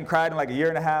 Now you ain't cried in like a year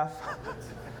and a half.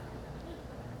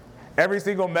 Every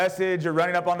single message, you're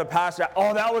running up on the pastor.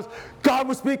 Oh, God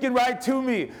was speaking right to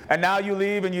me. And now you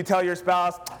leave and you tell your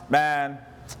spouse, man,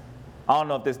 I don't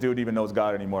know if this dude even knows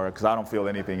God anymore because I don't feel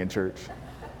anything in church.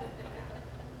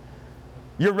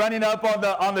 You're running up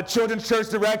on the children's church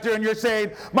director and you're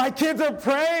saying, my kids are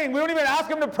praying. We don't even ask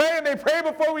them to pray, and they pray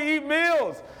before we eat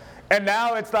meals. And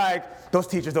now it's like, those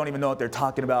teachers don't even know what they're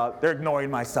talking about. They're ignoring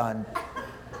my son.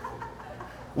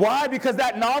 Why? Because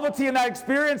that novelty and that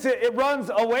experience, it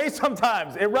runs away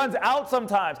sometimes. It runs out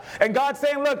sometimes. And God's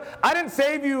saying, look, I didn't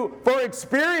save you for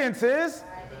experiences.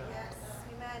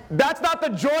 That's not the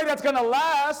joy that's going to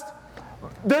last.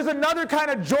 There's another kind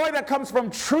of joy that comes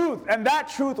from truth, and that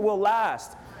truth will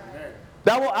last.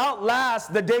 That will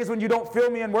outlast the days when you don't feel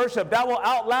me in worship. That will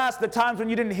outlast the times when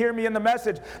you didn't hear me in the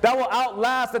message. That will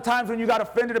outlast the times when you got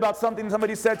offended about something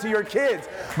somebody said to your kids.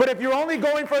 But if you're only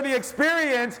going for the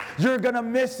experience, you're going to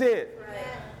miss it. Right.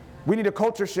 We need a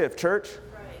culture shift, church.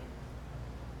 Right.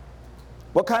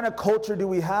 What kind of culture do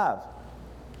we have?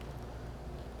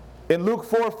 In Luke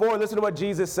 4:4, listen to what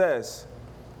Jesus says.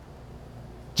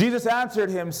 Jesus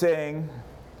answered him, saying,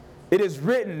 it is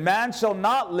written, man shall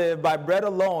not live by bread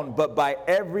alone, but by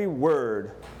every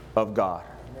word of God.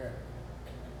 Amen.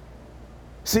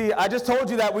 See, I just told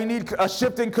you that we need a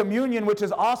shift in communion, which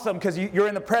is awesome because you're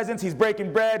in the presence. He's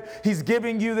breaking bread. He's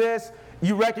giving you this.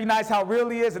 You recognize how real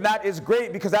He is, and that is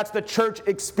great because that's the church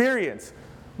experience.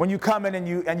 When you come in and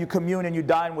you commune and you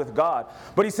dine with God.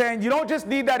 But He's saying you don't just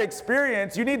need that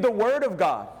experience, you need the Word of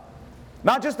God.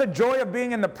 Not just the joy of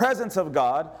being in the presence of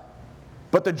God,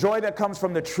 but the joy that comes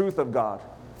from the truth of God,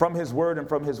 from His Word and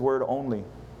from His Word only.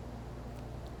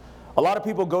 A lot of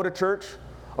people go to church,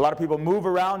 a lot of people move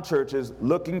around churches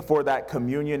looking for that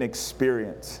communion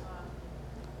experience.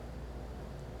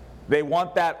 They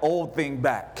want that old thing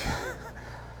back,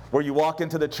 where you walk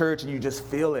into the church and you just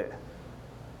feel it,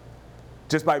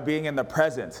 just by being in the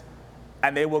presence,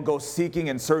 and they will go seeking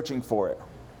and searching for it.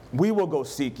 We will go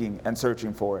seeking and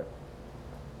searching for it.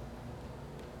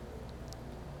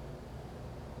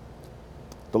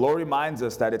 The Lord reminds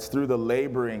us that it's through the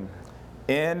laboring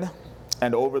in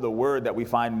and over the word that we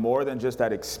find more than just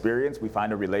that experience, we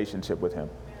find a relationship with him.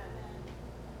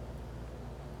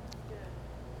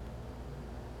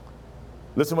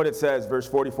 Listen what it says, verse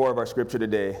 44 of our scripture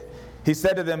today. He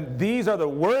said to them, "These are the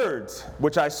words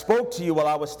which I spoke to you while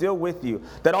I was still with you,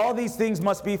 that all these things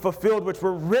must be fulfilled which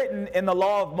were written in the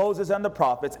law of Moses and the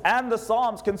prophets and the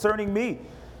Psalms concerning me."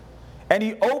 And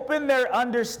he opened their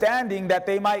understanding that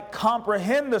they might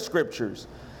comprehend the scriptures.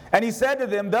 And he said to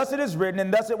them, "Thus it is written,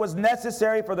 and thus it was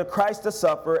necessary for the Christ to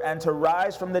suffer and to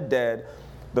rise from the dead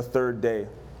the third day."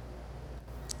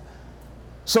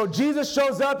 So Jesus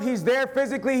shows up, he's there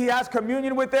physically, he has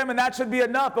communion with them, and that should be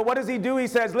enough. But what does he do? He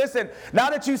says, listen,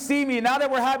 now that you see me, now that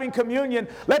we're having communion,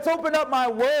 let's open up my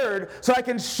word so I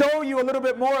can show you a little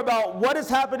bit more about what is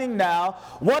happening now,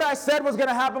 what I said was going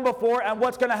to happen before, and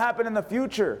what's going to happen in the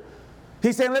future.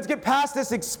 He's saying, let's get past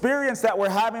this experience that we're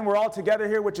having. We're all together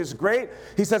here, which is great.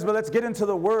 He says, but let's get into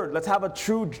the word. Let's have a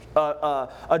true,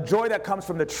 a joy that comes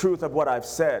from the truth of what I've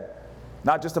said.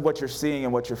 Not just of what you're seeing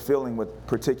and what you're feeling with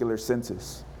particular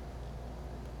senses.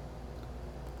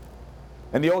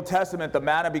 In the Old Testament, the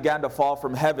manna began to fall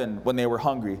from heaven when they were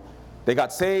hungry. They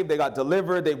got saved, they got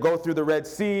delivered, they go through the Red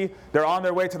Sea, they're on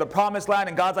their way to the promised land,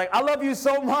 and God's like, I love you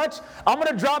so much, I'm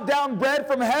going to drop down bread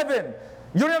from heaven.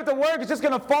 You don't have to work, it's just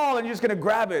going to fall, and you're just going to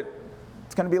grab it.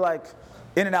 It's going to be like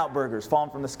In-N-Out burgers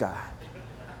falling from the sky.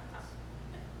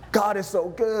 God is so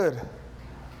good.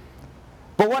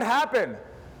 But what happened?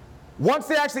 Once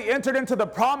they actually entered into the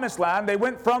promised land, they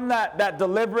went from that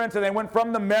deliverance and they went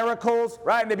from the miracles,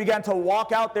 right? And they began to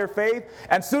walk out their faith.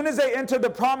 And as soon as they entered the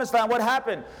promised land, what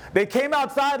happened? They came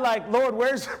outside like, Lord,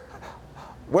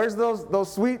 where's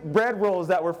those sweet bread rolls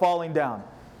that were falling down?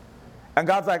 And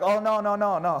God's like, oh, no.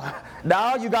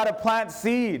 Now you got to plant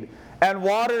seed and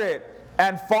water it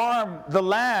and farm the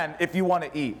land if you want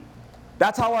to eat.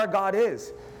 That's how our God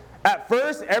is. At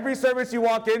first, every service you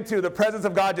walk into, the presence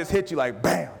of God just hits you like,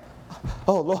 bam.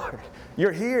 Oh, Lord,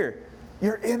 you're here.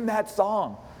 You're in that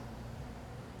song.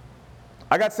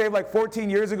 I got saved like 14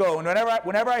 years ago, and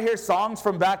whenever I hear songs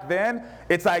from back then,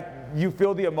 it's like you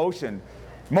feel the emotion.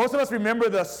 Most of us remember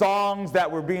the songs that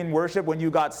were being worshipped when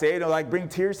you got saved, and like bring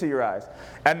tears to your eyes.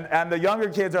 And the younger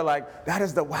kids are like, that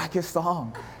is the wackest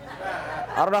song.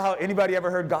 I don't know how anybody ever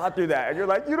heard God through that. And you're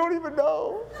like, you don't even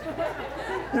know.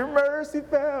 Your mercy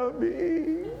found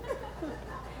me.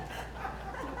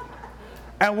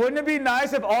 And wouldn't it be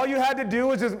nice if all you had to do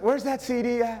was just, where's that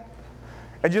CD at?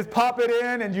 And just pop it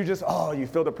in and you just, you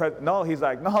feel the presence. No, he's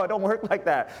like, no, it don't work like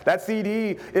that. That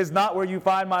CD is not where you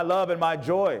find my love and my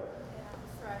joy. Yeah,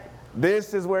 that's right.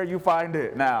 This is where you find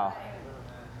it now.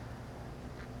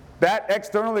 That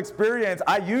external experience,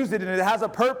 I used it and it has a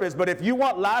purpose. But if you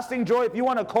want lasting joy, if you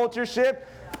want a culture shift,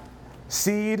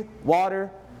 seed,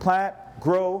 water, plant,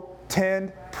 grow,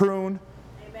 tend, prune.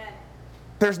 Amen.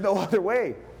 There's no other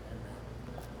way.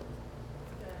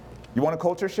 You want a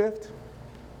culture shift?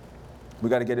 We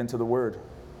got to get into the Word.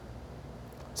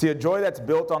 See, a joy that's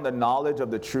built on the knowledge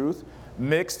of the truth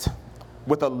mixed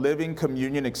with a living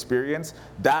communion experience,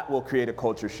 that will create a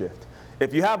culture shift.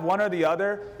 If you have one or the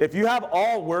other, if you have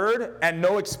all word and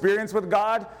no experience with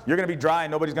God, you're going to be dry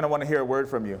and nobody's going to want to hear a word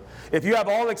from you. If you have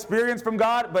all experience from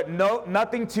God, but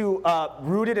nothing to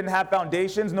rooted and have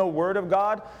foundations, no word of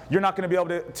God, you're not going to be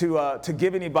able to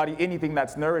give anybody anything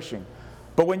that's nourishing.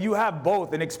 But when you have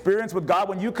both, an experience with God,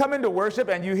 when you come into worship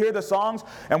and you hear the songs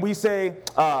and we say,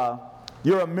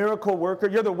 you're a miracle worker,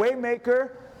 you're the way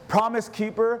maker, promise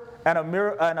keeper, and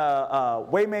a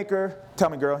way maker. Tell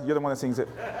me, girl, you're the one that sings it.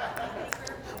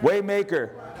 Way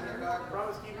maker,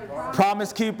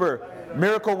 promise keeper,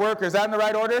 miracle worker. Is that in the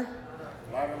right order?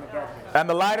 And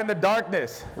the light in the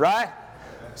darkness, right?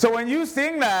 So when you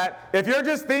sing that, if you're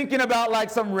just thinking about like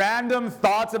some random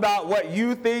thoughts about what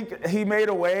you think he made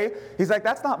a way, he's like,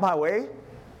 that's not my way.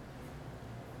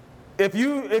 If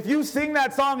you sing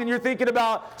that song and you're thinking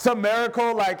about some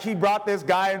miracle, like he brought this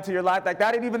guy into your life, like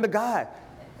that ain't even the guy,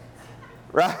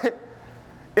 right?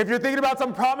 If you're thinking about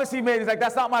some promise he made, he's like,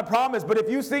 that's not my promise. But if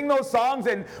you sing those songs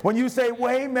and when you say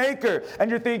way maker and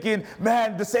you're thinking,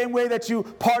 man, the same way that you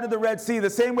parted the Red Sea, the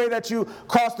same way that you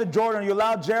crossed the Jordan, you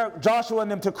allowed Joshua and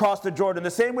them to cross the Jordan,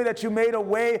 the same way that you made a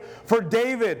way for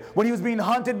David when he was being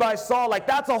hunted by Saul, like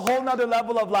that's a whole nother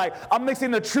level of like, I'm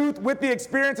mixing the truth with the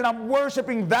experience and I'm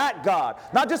worshiping that God.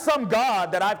 Not just some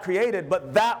God that I've created,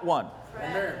 but that one.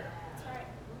 Amen.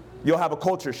 You'll have a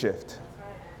culture shift.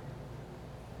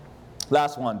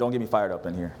 Last one. Don't get me fired up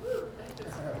in here.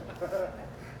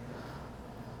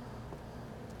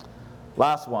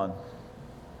 Last one.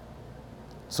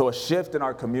 So a shift in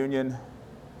our communion,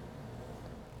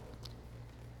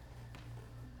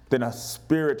 then a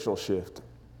spiritual shift.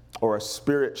 or a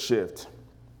spirit shift.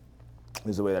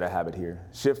 This is the way that I have it here.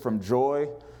 Shift from joy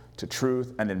to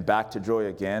truth, and then back to joy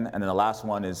again. And then the last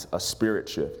one is a spirit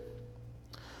shift.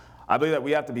 I believe that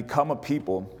we have to become a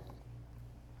people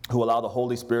who allow the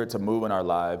Holy Spirit to move in our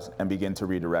lives and begin to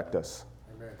redirect us.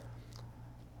 Amen.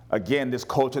 Again, this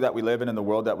culture that we live in and the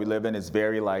world that we live in is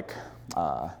very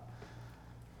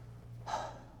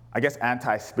I guess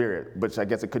anti-spirit, which I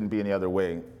guess it couldn't be any other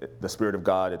way. The Spirit of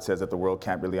God, it says that the world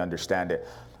can't really understand it.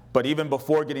 But even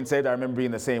before getting saved, I remember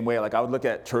being the same way. Like I would look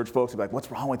at church folks and be like,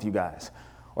 what's wrong with you guys?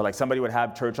 Or like somebody would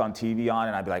have church on TV on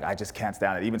and I'd be like, I just can't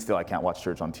stand it. Even still, I can't watch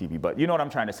church on TV. But you know what I'm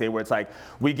trying to say, where it's like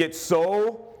we get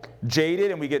so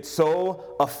jaded and we get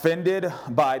so offended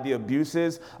by the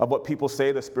abuses of what people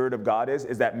say the Spirit of God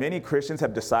is that many Christians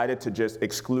have decided to just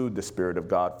exclude the Spirit of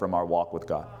God from our walk with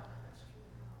God.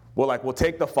 We'll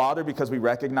take the Father because we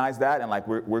recognize that, and like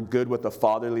we're good with a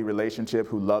fatherly relationship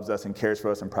who loves us and cares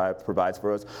for us and provides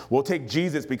for us. We'll take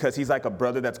Jesus because he's like a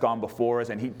brother that's gone before us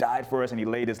and he died for us and he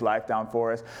laid his life down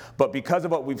for us. But because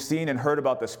of what we've seen and heard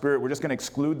about the Spirit, we're just going to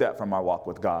exclude that from our walk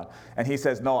with God. And he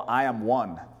says, no, I am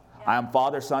one. I am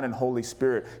Father, Son, and Holy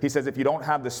Spirit. He says if you don't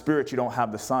have the Spirit, you don't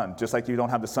have the Son. Just like you don't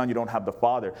have the Son, you don't have the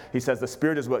Father. He says the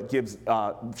Spirit is what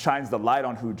shines the light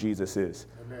on who Jesus is.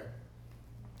 Amen.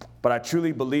 But I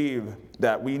truly believe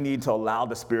that we need to allow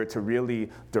the Spirit to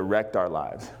really direct our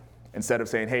lives. Instead of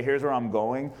saying, hey, here's where I'm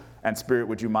going, and Spirit,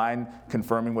 would you mind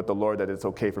confirming with the Lord that it's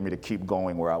okay for me to keep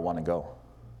going where I want to go?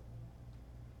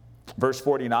 Verse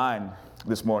 49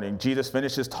 this morning, Jesus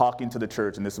finishes talking to the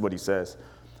church, and this is what he says.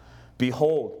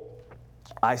 Behold,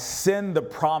 I send the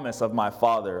promise of my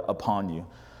Father upon you.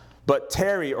 But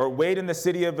tarry or wait in the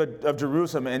city of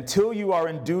Jerusalem until you are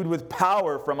endued with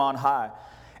power from on high.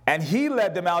 And he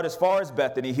led them out as far as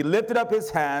Bethany. He lifted up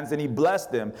his hands and he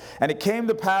blessed them. And it came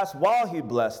to pass while he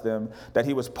blessed them that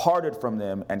he was parted from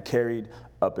them and carried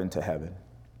up into heaven.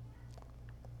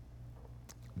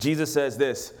 Jesus says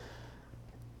this,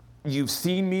 you've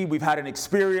seen me, we've had an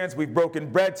experience, we've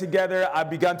broken bread together, I've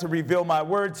begun to reveal my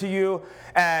word to you.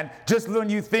 And just when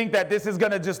you think that this is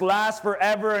going to just last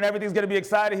forever and everything's going to be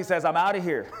exciting, he says, I'm out of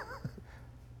here.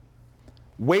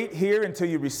 Wait here until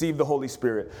you receive the Holy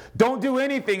Spirit. Don't do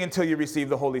anything until you receive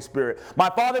the Holy Spirit. My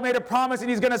Father made a promise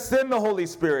and he's going to send the Holy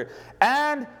Spirit.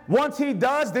 And once he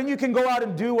does, then you can go out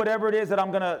and do whatever it is that I'm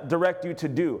going to direct you to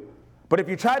do. But if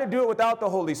you try to do it without the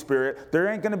Holy Spirit, there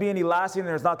ain't going to be any lasting,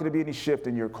 there's not going to be any shift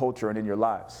in your culture and in your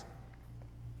lives.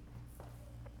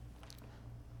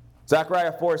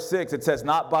 Zechariah 4:6, it says,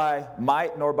 not by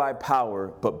might nor by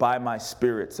power, but by my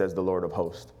Spirit, says the Lord of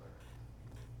hosts.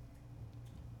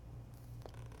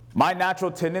 My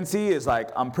natural tendency is like,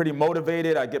 I'm pretty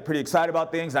motivated, I get pretty excited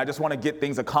about things, and I just want to get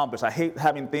things accomplished. I hate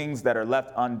having things that are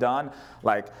left undone.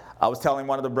 Like, I was telling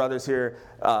one of the brothers here,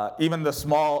 even the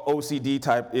small OCD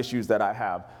type issues that I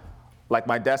have. Like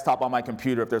my desktop on my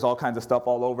computer, if there's all kinds of stuff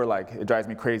all over, like it drives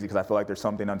me crazy because I feel like there's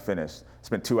something unfinished.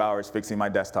 Spent 2 hours fixing my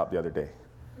desktop the other day.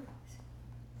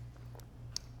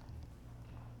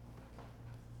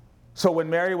 So when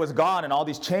Mary was gone and all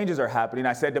these changes are happening,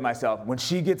 I said to myself, when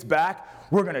she gets back,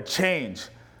 we're going to change.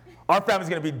 Our family's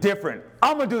going to be different.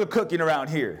 I'm going to do the cooking around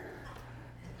here.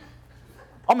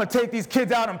 I'm going to take these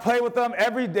kids out and play with them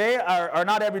every day, or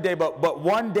not every day, but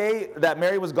one day that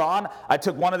Mary was gone, I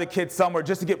took one of the kids somewhere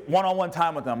just to get one-on-one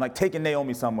time with them. I'm like taking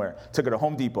Naomi somewhere. Took her to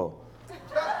Home Depot.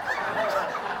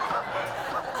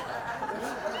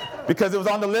 Because it was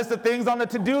on the list of things on the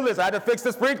to-do list. I had to fix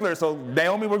the sprinkler, so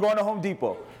Naomi, we're going to Home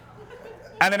Depot.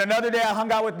 And then another day I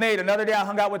hung out with Nate. Another day I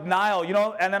hung out with Niall,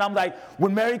 And then I'm like,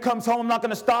 when Mary comes home, I'm not going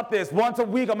to stop this. Once a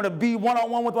week, I'm going to be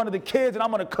one-on-one with one of the kids, and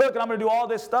I'm going to cook, and I'm going to do all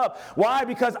this stuff. Why?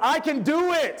 Because I can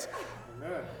do it.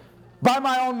 Amen. By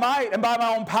my own might and by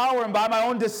my own power and by my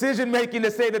own decision-making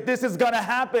to say that this is going to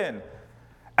happen.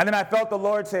 And then I felt the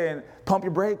Lord saying, pump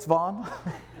your brakes, Vaughn.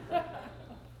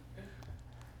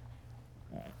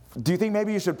 Do you think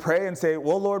maybe you should pray and say,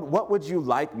 well, Lord, what would you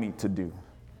like me to do?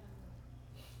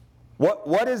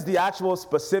 What is the actual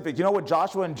specific? With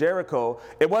Joshua and Jericho,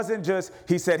 it wasn't just,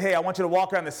 he said, hey, I want you to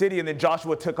walk around the city, and then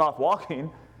Joshua took off walking.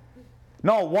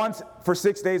 No, once for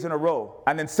 6 days in a row,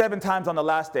 and then 7 times on the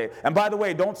last day. And by the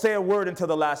way, don't say a word until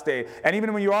the last day. And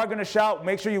even when you are going to shout,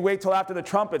 make sure you wait till after the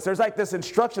trumpets. There's like this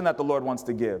instruction that the Lord wants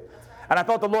to give. And I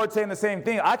felt the Lord saying the same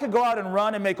thing. I could go out and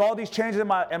run and make all these changes in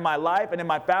my life and in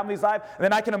my family's life, and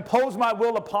then I can impose my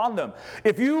will upon them.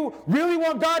 If you really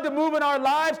want God to move in our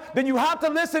lives, then you have to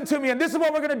listen to me. And this is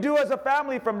what we're going to do as a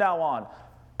family from now on.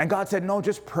 And God said, no,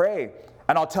 just pray.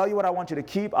 And I'll tell you what I want you to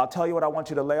keep. I'll tell you what I want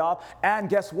you to lay off. And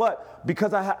guess what?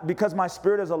 Because my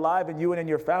Spirit is alive in you and in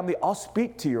your family, I'll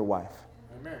speak to your wife.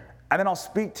 Amen. And then I'll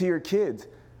speak to your kids.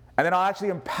 And then I'll actually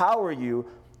empower you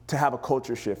to have a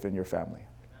culture shift in your family.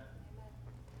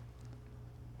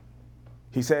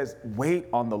 He says, wait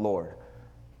on the Lord.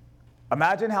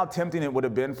 Imagine how tempting it would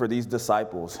have been for these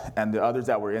disciples and the others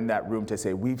that were in that room to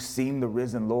say, we've seen the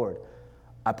risen Lord.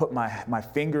 I put my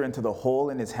finger into the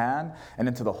hole in his hand and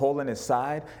into the hole in his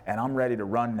side, and I'm ready to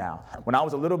run now. When I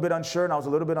was a little bit unsure and I was a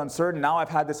little bit uncertain, now I've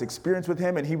had this experience with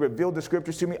him and he revealed the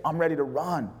scriptures to me, I'm ready to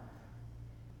run.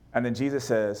 And then Jesus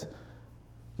says,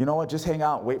 you know what, just hang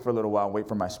out, wait for a little while, wait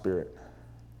for my spirit.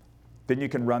 Then you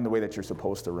can run the way that you're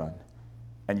supposed to run.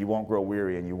 And you won't grow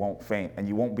weary, and you won't faint, and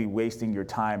you won't be wasting your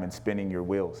time and spinning your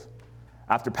wheels.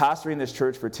 After pastoring this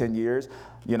church for 10 years,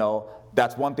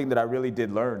 that's one thing that I really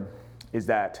did learn, is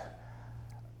that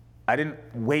I didn't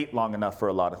wait long enough for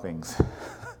a lot of things.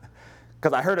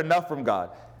 Because I heard enough from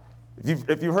God.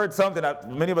 If you heard something,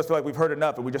 many of us feel like we've heard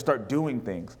enough, and we just start doing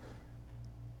things.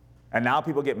 And now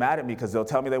people get mad at me because they'll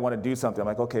tell me they want to do something. I'm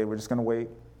like, okay, we're just going to wait.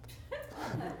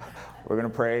 We're going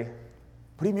to pray.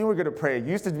 What do you mean we're going to pray? You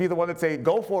used to be the one that say,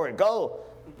 go for it, go.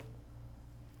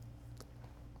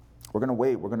 We're going to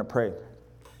wait. We're going to pray.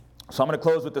 So I'm going to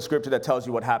close with the scripture that tells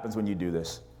you what happens when you do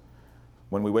this.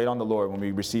 When we wait on the Lord, when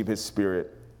we receive his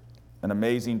spirit, an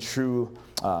amazing, true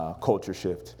culture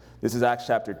shift. This is Acts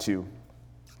chapter 2.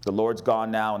 The Lord's gone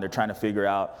now, and they're trying to figure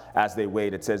out as they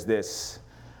wait. It says this,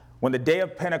 when the day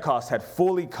of Pentecost had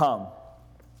fully come,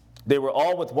 they were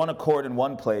all with one accord in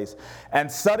one place,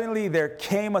 and suddenly there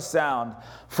came a sound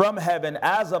from heaven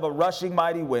as of a rushing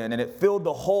mighty wind, and it filled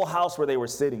the whole house where they were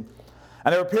sitting.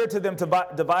 And there appeared to them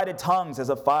divided tongues as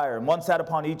of fire, and one sat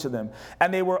upon each of them.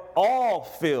 And they were all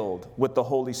filled with the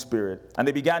Holy Spirit, and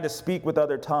they began to speak with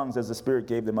other tongues as the Spirit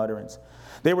gave them utterance.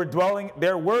 There were dwelling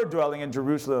in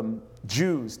Jerusalem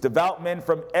Jews, devout men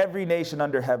from every nation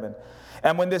under heaven.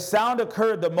 And when this sound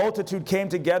occurred, the multitude came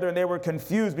together, and they were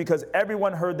confused because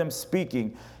everyone heard them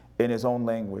speaking in his own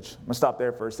language. I'm going to stop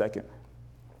there for a second.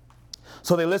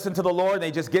 So they listen to the Lord, and they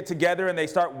just get together, and they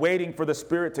start waiting for the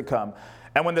Spirit to come.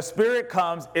 And when the Spirit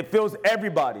comes, it fills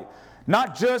everybody.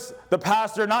 Not just the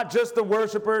pastor, not just the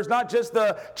worshipers, not just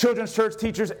the children's church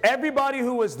teachers. Everybody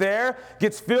who was there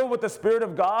gets filled with the Spirit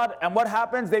of God. And what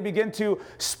happens? They begin to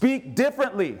speak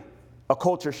differently. A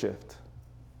culture shift.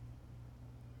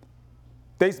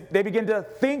 They begin to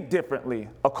think differently,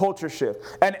 a culture shift.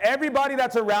 And everybody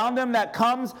that's around them that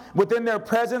comes within their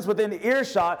presence, within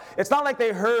earshot, it's not like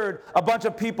they heard a bunch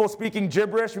of people speaking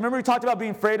gibberish. Remember we talked about being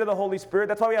afraid of the Holy Spirit?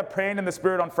 That's why we have praying in the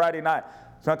Spirit on Friday night. So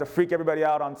we don't have to freak everybody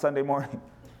out on Sunday morning.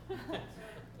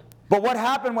 But what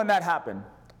happened when that happened?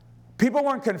 People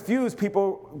weren't confused.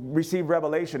 People received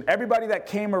revelation. Everybody that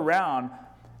came around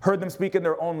heard them speak in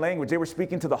their own language. They were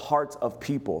speaking to the hearts of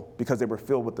people because they were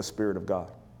filled with the Spirit of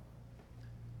God.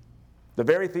 The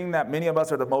very thing that many of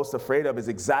us are the most afraid of is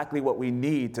exactly what we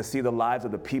need to see the lives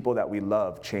of the people that we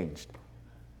love changed.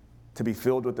 To be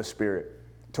filled with the Spirit,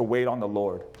 to wait on the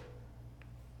Lord.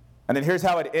 And then here's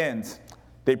how it ends.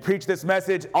 They preach this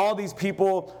message. All these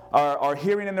people are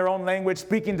hearing in their own language,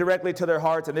 speaking directly to their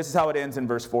hearts. And this is how it ends in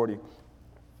verse 40.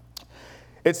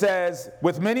 It says,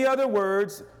 with many other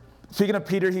words, speaking of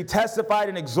Peter, he testified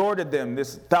and exhorted them,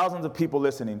 this thousands of people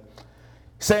listening,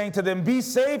 saying to them, be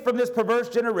saved from this perverse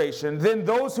generation. Then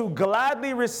those who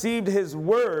gladly received his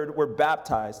word were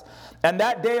baptized. And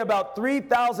that day about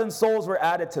 3,000 souls were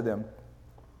added to them.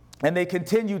 And they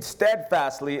continued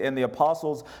steadfastly in the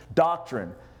apostles'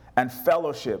 doctrine and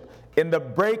fellowship, in the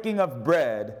breaking of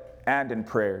bread and in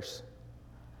prayers.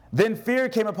 Then fear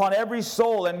came upon every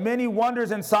soul, and many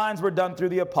wonders and signs were done through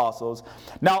the apostles.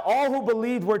 Now all who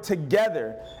believed were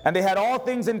together, and they had all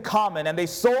things in common, and they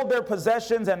sold their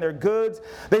possessions and their goods.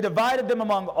 They divided them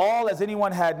among all as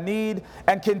anyone had need,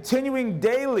 and continuing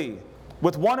daily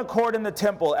with one accord in the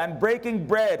temple, and breaking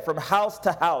bread from house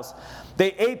to house,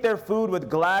 they ate their food with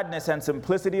gladness and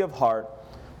simplicity of heart,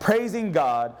 praising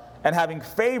God and having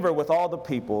favor with all the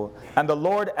people. And the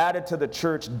Lord added to the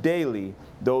church daily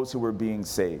those who were being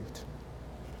saved.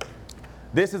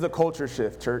 This is a culture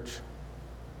shift, church.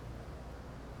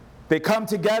 They come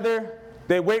together,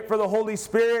 they wait for the Holy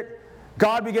Spirit,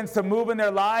 God begins to move in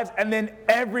their lives, and then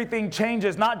everything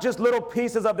changes. Not just little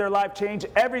pieces of their life change,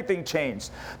 everything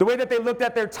changed. The way that they looked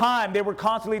at their time, they were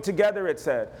constantly together, it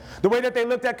said. The way that they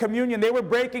looked at communion, they were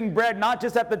breaking bread, not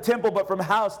just at the temple, but from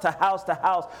house to house to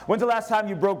house. When's the last time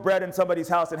you broke bread in somebody's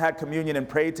house and had communion and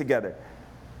prayed together?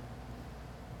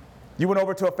 You went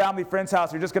over to a family friend's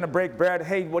house, you're just going to break bread.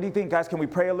 Hey, what do you think, guys? Can we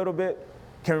pray a little bit?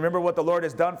 Can we remember what the Lord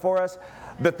has done for us?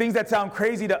 The things that sound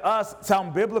crazy to us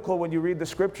sound biblical when you read the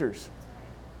scriptures.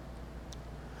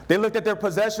 They looked at their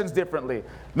possessions differently.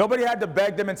 Nobody had to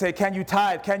beg them and say, can you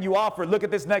tithe? Can you offer? Look at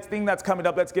this next thing that's coming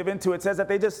up. Let's give into it. It says that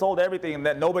they just sold everything and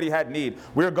that nobody had need.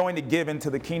 We're going to give into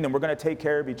the kingdom. We're going to take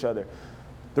care of each other.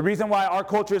 The reason why our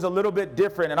culture is a little bit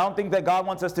different, and I don't think that God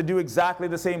wants us to do exactly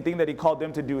the same thing that he called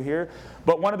them to do here,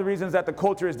 but one of the reasons that the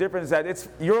culture is different is that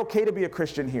you're okay to be a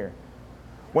Christian here.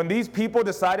 When these people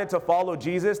decided to follow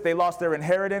Jesus, they lost their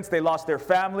inheritance, they lost their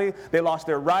family, they lost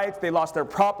their rights, they lost their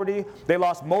property, they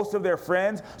lost most of their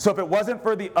friends. So if it wasn't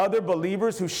for the other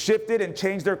believers who shifted and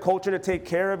changed their culture to take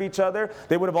care of each other,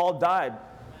 they would have all died.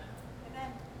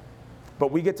 Amen.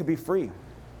 But we get to be free.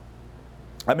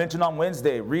 I mentioned on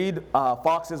Wednesday, read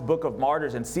Fox's Book of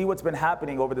Martyrs and see what's been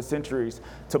happening over the centuries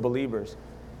to believers.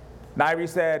 Nairi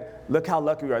said, look how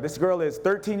lucky we are. This girl is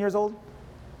 13 years old.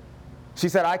 She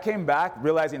said, I came back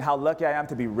realizing how lucky I am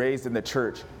to be raised in the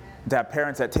church, to have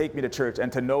parents that take me to church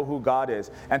and to know who God is,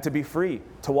 and to be free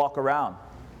to walk around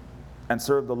and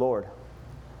serve the Lord.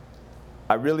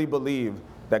 I really believe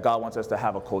that God wants us to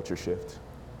have a culture shift.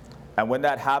 And when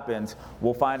that happens,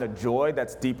 we'll find a joy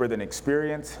that's deeper than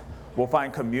experience. We'll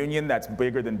find communion that's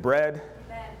bigger than bread,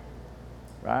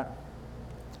 right?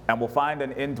 And we'll find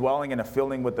an indwelling and a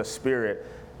filling with the Spirit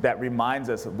that reminds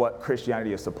us of what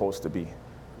Christianity is supposed to be.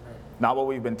 Not what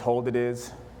we've been told it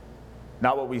is,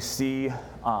 not what we see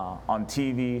on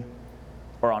TV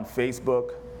or on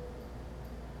Facebook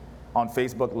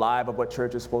Live of what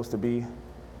church is supposed to be.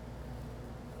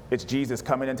 It's Jesus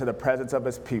coming into the presence of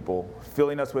his people,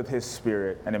 filling us with his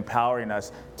Spirit, and empowering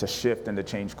us to shift and to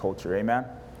change culture. Amen?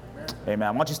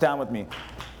 Amen. Why don't you stand with me?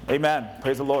 Amen.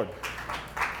 Praise the Lord.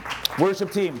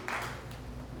 Worship team,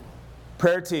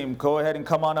 prayer team, go ahead and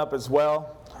come on up as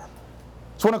well.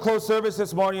 Just want to close service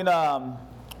this morning.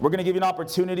 We're going to give you an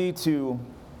opportunity to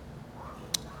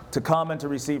come and to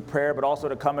receive prayer, but also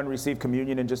to come and receive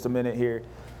communion in just a minute here.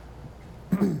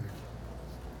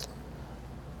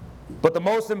 But the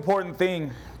most important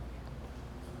thing,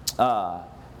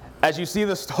 as you see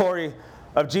the story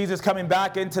of Jesus coming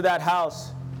back into that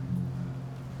house,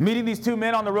 meeting these two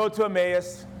men on the road to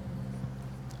Emmaus,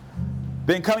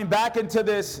 then coming back into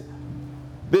this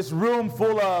room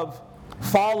full of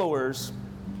followers,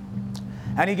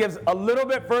 and he gives a little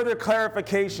bit further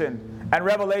clarification and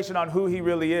revelation on who he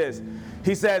really is.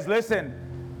 He says,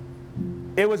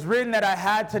 listen, it was written that I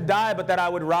had to die, but that I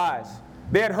would rise.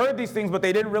 They had heard these things, but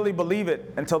they didn't really believe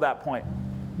it until that point.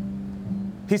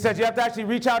 He says, you have to actually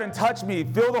reach out and touch me,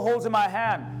 feel the holes in my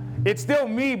hand. It's still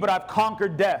me, but I've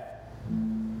conquered death.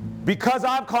 Because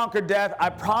I've conquered death, I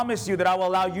promise you that I will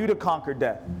allow you to conquer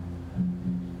death.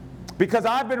 Because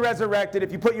I've been resurrected,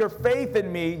 if you put your faith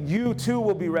in me, you too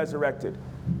will be resurrected.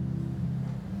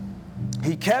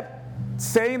 He kept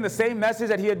saying the same message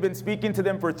that he had been speaking to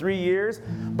them for 3 years,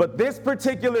 but this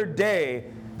particular day,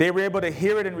 they were able to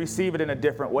hear it and receive it in a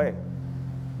different way.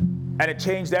 And it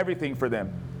changed everything for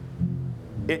them.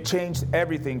 It changed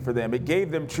everything for them. It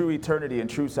gave them true eternity and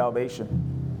true salvation.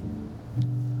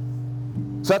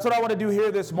 So that's what I want to do here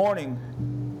this morning.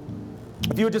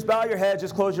 If you would just bow your heads,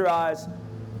 just close your eyes,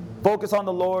 focus on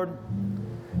the Lord.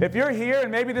 If you're here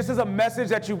and maybe this is a message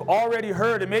that you've already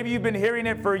heard and maybe you've been hearing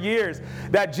it for years,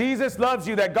 that Jesus loves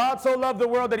you, that God so loved the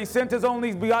world that he sent his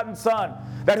only begotten Son,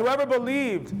 that whoever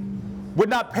believed would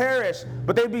not perish,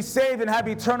 but they'd be saved and have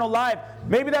eternal life.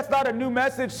 Maybe that's not a new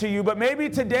message to you, but maybe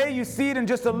today you see it in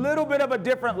just a little bit of a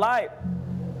different light.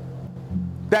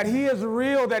 That he is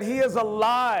real, that he is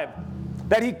alive,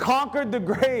 that he conquered the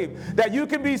grave, that you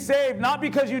can be saved not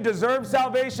because you deserve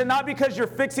salvation, not because you're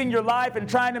fixing your life and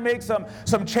trying to make some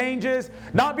changes,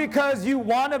 not because you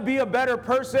want to be a better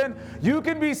person. You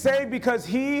can be saved because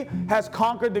he has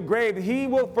conquered the grave. He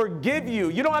will forgive you.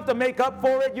 You don't have to make up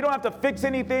for it. You don't have to fix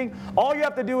anything. All you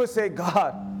have to do is say,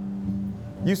 God,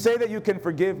 you say that you can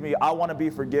forgive me. I want to be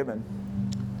forgiven.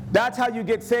 That's how you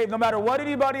get saved, no matter what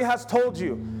anybody has told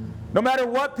you. No matter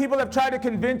what people have tried to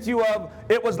convince you of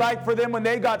it was like for them when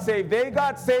they got saved. They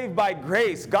got saved by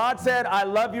grace. God said, I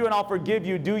love you and I'll forgive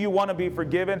you. Do you want to be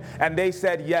forgiven? And they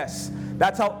said yes.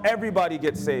 That's how everybody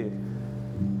gets saved.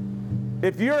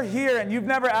 If you're here and you've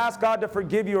never asked God to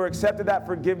forgive you or accepted that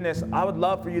forgiveness, I would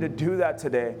love for you to do that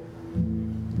today.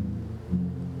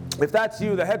 If that's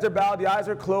you, the heads are bowed, the eyes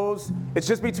are closed. It's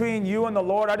just between you and the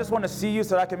Lord. I just want to see you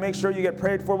so that I can make sure you get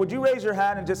prayed for. Would you raise your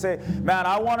hand and just say, man,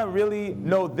 I want to really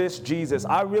know this Jesus.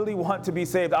 I really want to be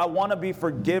saved. I want to be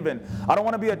forgiven. I don't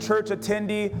want to be a church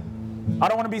attendee. I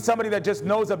don't want to be somebody that just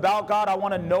knows about God. I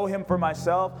want to know him for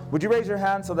myself. Would you raise your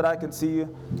hand so that I can see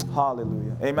you?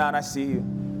 Hallelujah. Amen. I see you.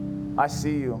 I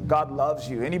see you. God loves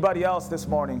you. Anybody else this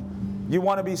morning? You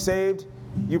want to be saved?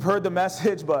 You've heard the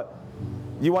message, but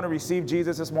you want to receive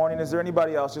Jesus this morning? Is there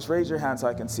anybody else? Just raise your hand so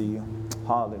I can see you.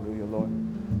 Hallelujah, Lord.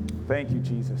 Thank you,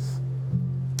 Jesus.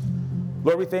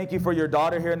 Lord, we thank you for your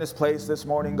daughter here in this place this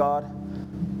morning, God.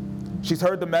 She's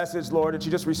heard the message, Lord, and she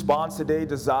just responds today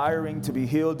desiring to be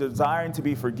healed, desiring to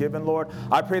be forgiven, Lord.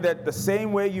 I pray that the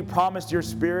same way you promised your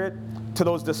Spirit to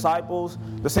those disciples,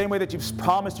 the same way that you've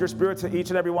promised your Spirit to each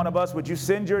and every one of us, would you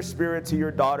send your Spirit to your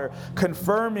daughter,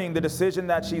 confirming the decision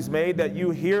that she's made, that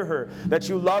you hear her, that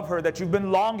you love her, that you've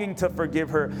been longing to forgive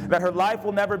her, that her life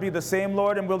will never be the same,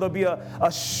 Lord, and will there be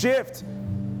a shift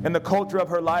in the culture of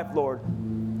her life, Lord.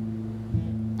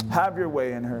 Have your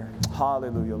way in her.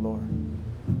 Hallelujah, Lord.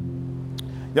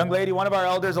 Young lady, one of our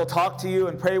elders will talk to you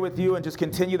and pray with you and just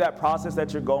continue that process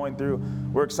that you're going through.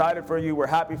 We're excited for you, we're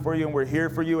happy for you, and we're here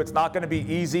for you. It's not going to be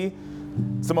easy.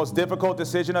 It's the most difficult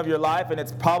decision of your life, and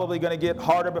it's probably going to get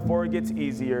harder before it gets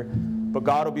easier. But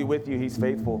God will be with you. He's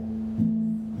faithful.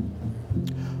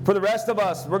 For the rest of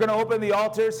us, we're going to open the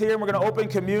altars here, and we're going to open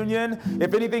communion.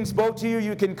 If anything spoke to you,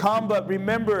 you can come, but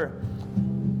remember,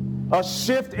 a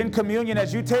shift in communion.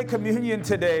 As you take communion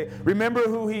today, remember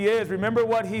who he is. Remember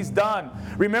what he's done.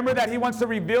 Remember that he wants to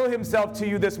reveal himself to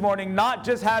you this morning, not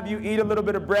just have you eat a little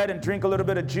bit of bread and drink a little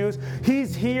bit of juice.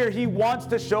 He's here. He wants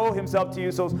to show himself to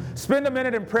you. So spend a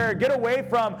minute in prayer. Get away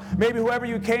from maybe whoever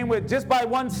you came with, just by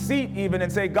one seat even,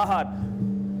 and say, God,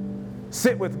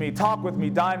 sit with me, talk with me,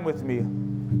 dine with me.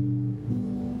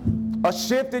 A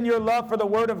shift in your love for the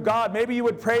Word of God. Maybe you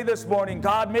would pray this morning,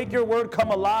 God, make your Word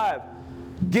come alive.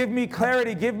 Give me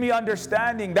clarity, give me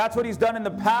understanding. That's what he's done in the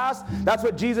past. That's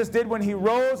what Jesus did when he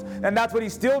rose, and that's what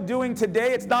he's still doing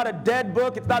today. It's not a dead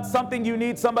book. It's not something you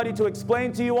need somebody to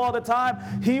explain to you all the time.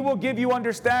 He will give you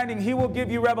understanding. He will give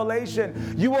you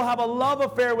revelation. You will have a love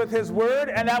affair with his word,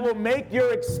 and that will make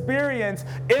your experience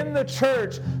in the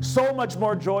church so much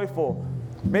more joyful.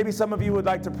 Maybe some of you would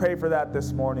like to pray for that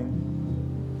this morning.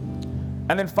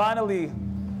 And then finally,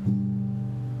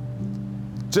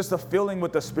 just a filling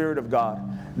with the Spirit of God.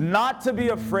 Not to be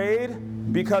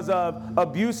afraid because of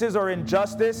abuses or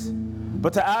injustice,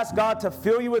 but to ask God to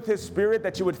fill you with his Spirit,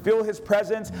 that you would feel his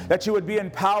presence, that you would be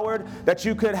empowered, that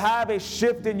you could have a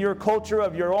shift in your culture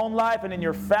of your own life and in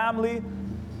your family.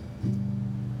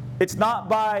 It's not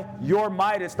by your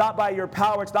might, it's not by your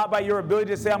power, it's not by your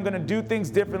ability to say, I'm going to do things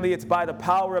differently. It's by the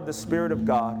power of the Spirit of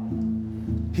God.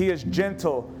 He is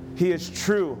gentle, he is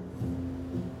true,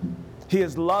 he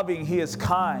is loving, he is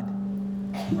kind.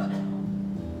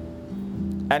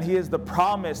 And he is the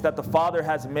promise that the Father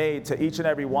has made to each and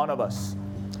every one of us.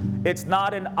 It's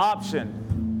not an option,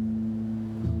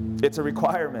 it's a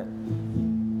requirement.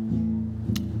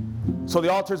 So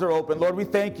the altars are open. Lord, we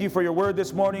thank you for your word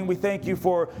this morning. We thank you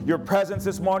for your presence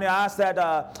this morning. I ask that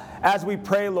as we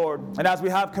pray, Lord, and as we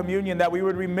have communion, that we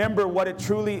would remember what it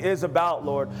truly is about,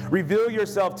 Lord. Reveal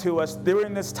yourself to us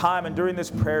during this time and during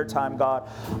this prayer time, God.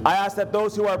 I ask that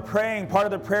those who are praying, part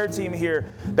of the prayer team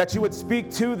here, that you would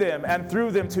speak to them and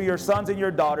through them to your sons and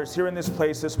your daughters here in this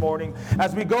place this morning.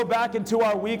 As we go back into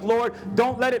our week, Lord,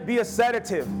 don't let it be a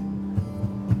sedative.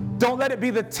 Don't let it be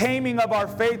the taming of our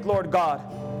faith, Lord God.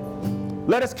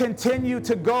 Let us continue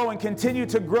to go and continue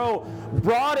to grow.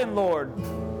 Broaden, Lord.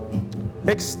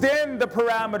 Extend the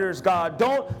parameters, God.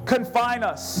 Don't confine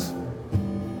us.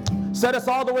 Set us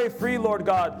all the way free, Lord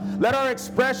God. Let our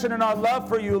expression and our love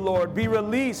for you, Lord, be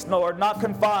released, Lord, not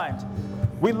confined.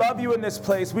 We love you in this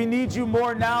place. We need you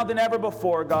more now than ever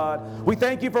before, God. We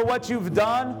thank you for what you've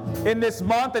done in this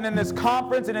month and in this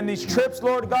conference and in these trips,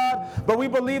 Lord God. But we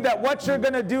believe that what you're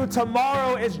going to do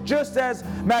tomorrow is just as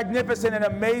magnificent and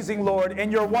amazing, Lord,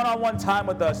 in your one-on-one time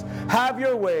with us. Have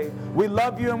your way. We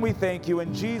love you and we thank you.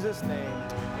 In Jesus' name.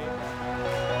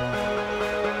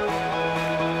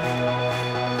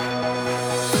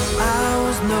 I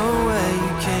was nowhere,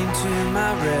 you came to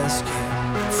my rescue.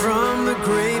 From the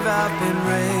grave I've been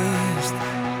raised.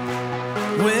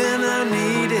 When I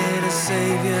needed a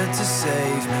savior to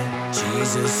save me,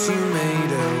 Jesus, you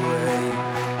made a way.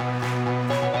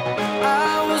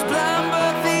 I was blind,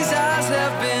 but these eyes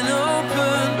have been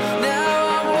opened. Now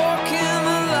I walk in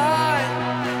the light.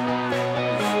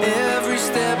 Every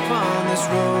step on this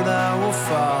road I will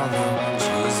follow.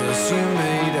 Jesus, you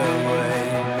made a way.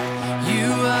 You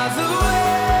are the way.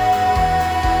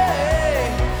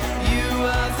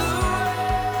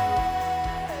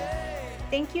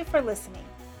 Thank you for listening.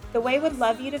 The Way would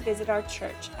love you to visit our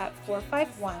church at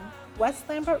 451 West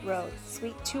Lambert Road,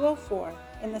 Suite 204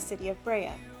 in the city of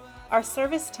Brea. Our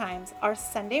service times are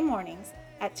Sunday mornings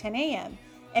at 10 a.m.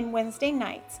 and Wednesday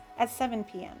nights at 7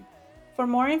 p.m. For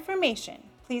more information,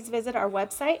 please visit our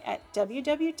website at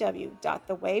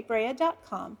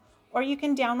www.thewaybrea.com, or you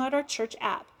can download our church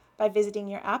app by visiting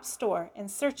your app store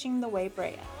and searching The Way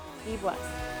Brea. Be blessed.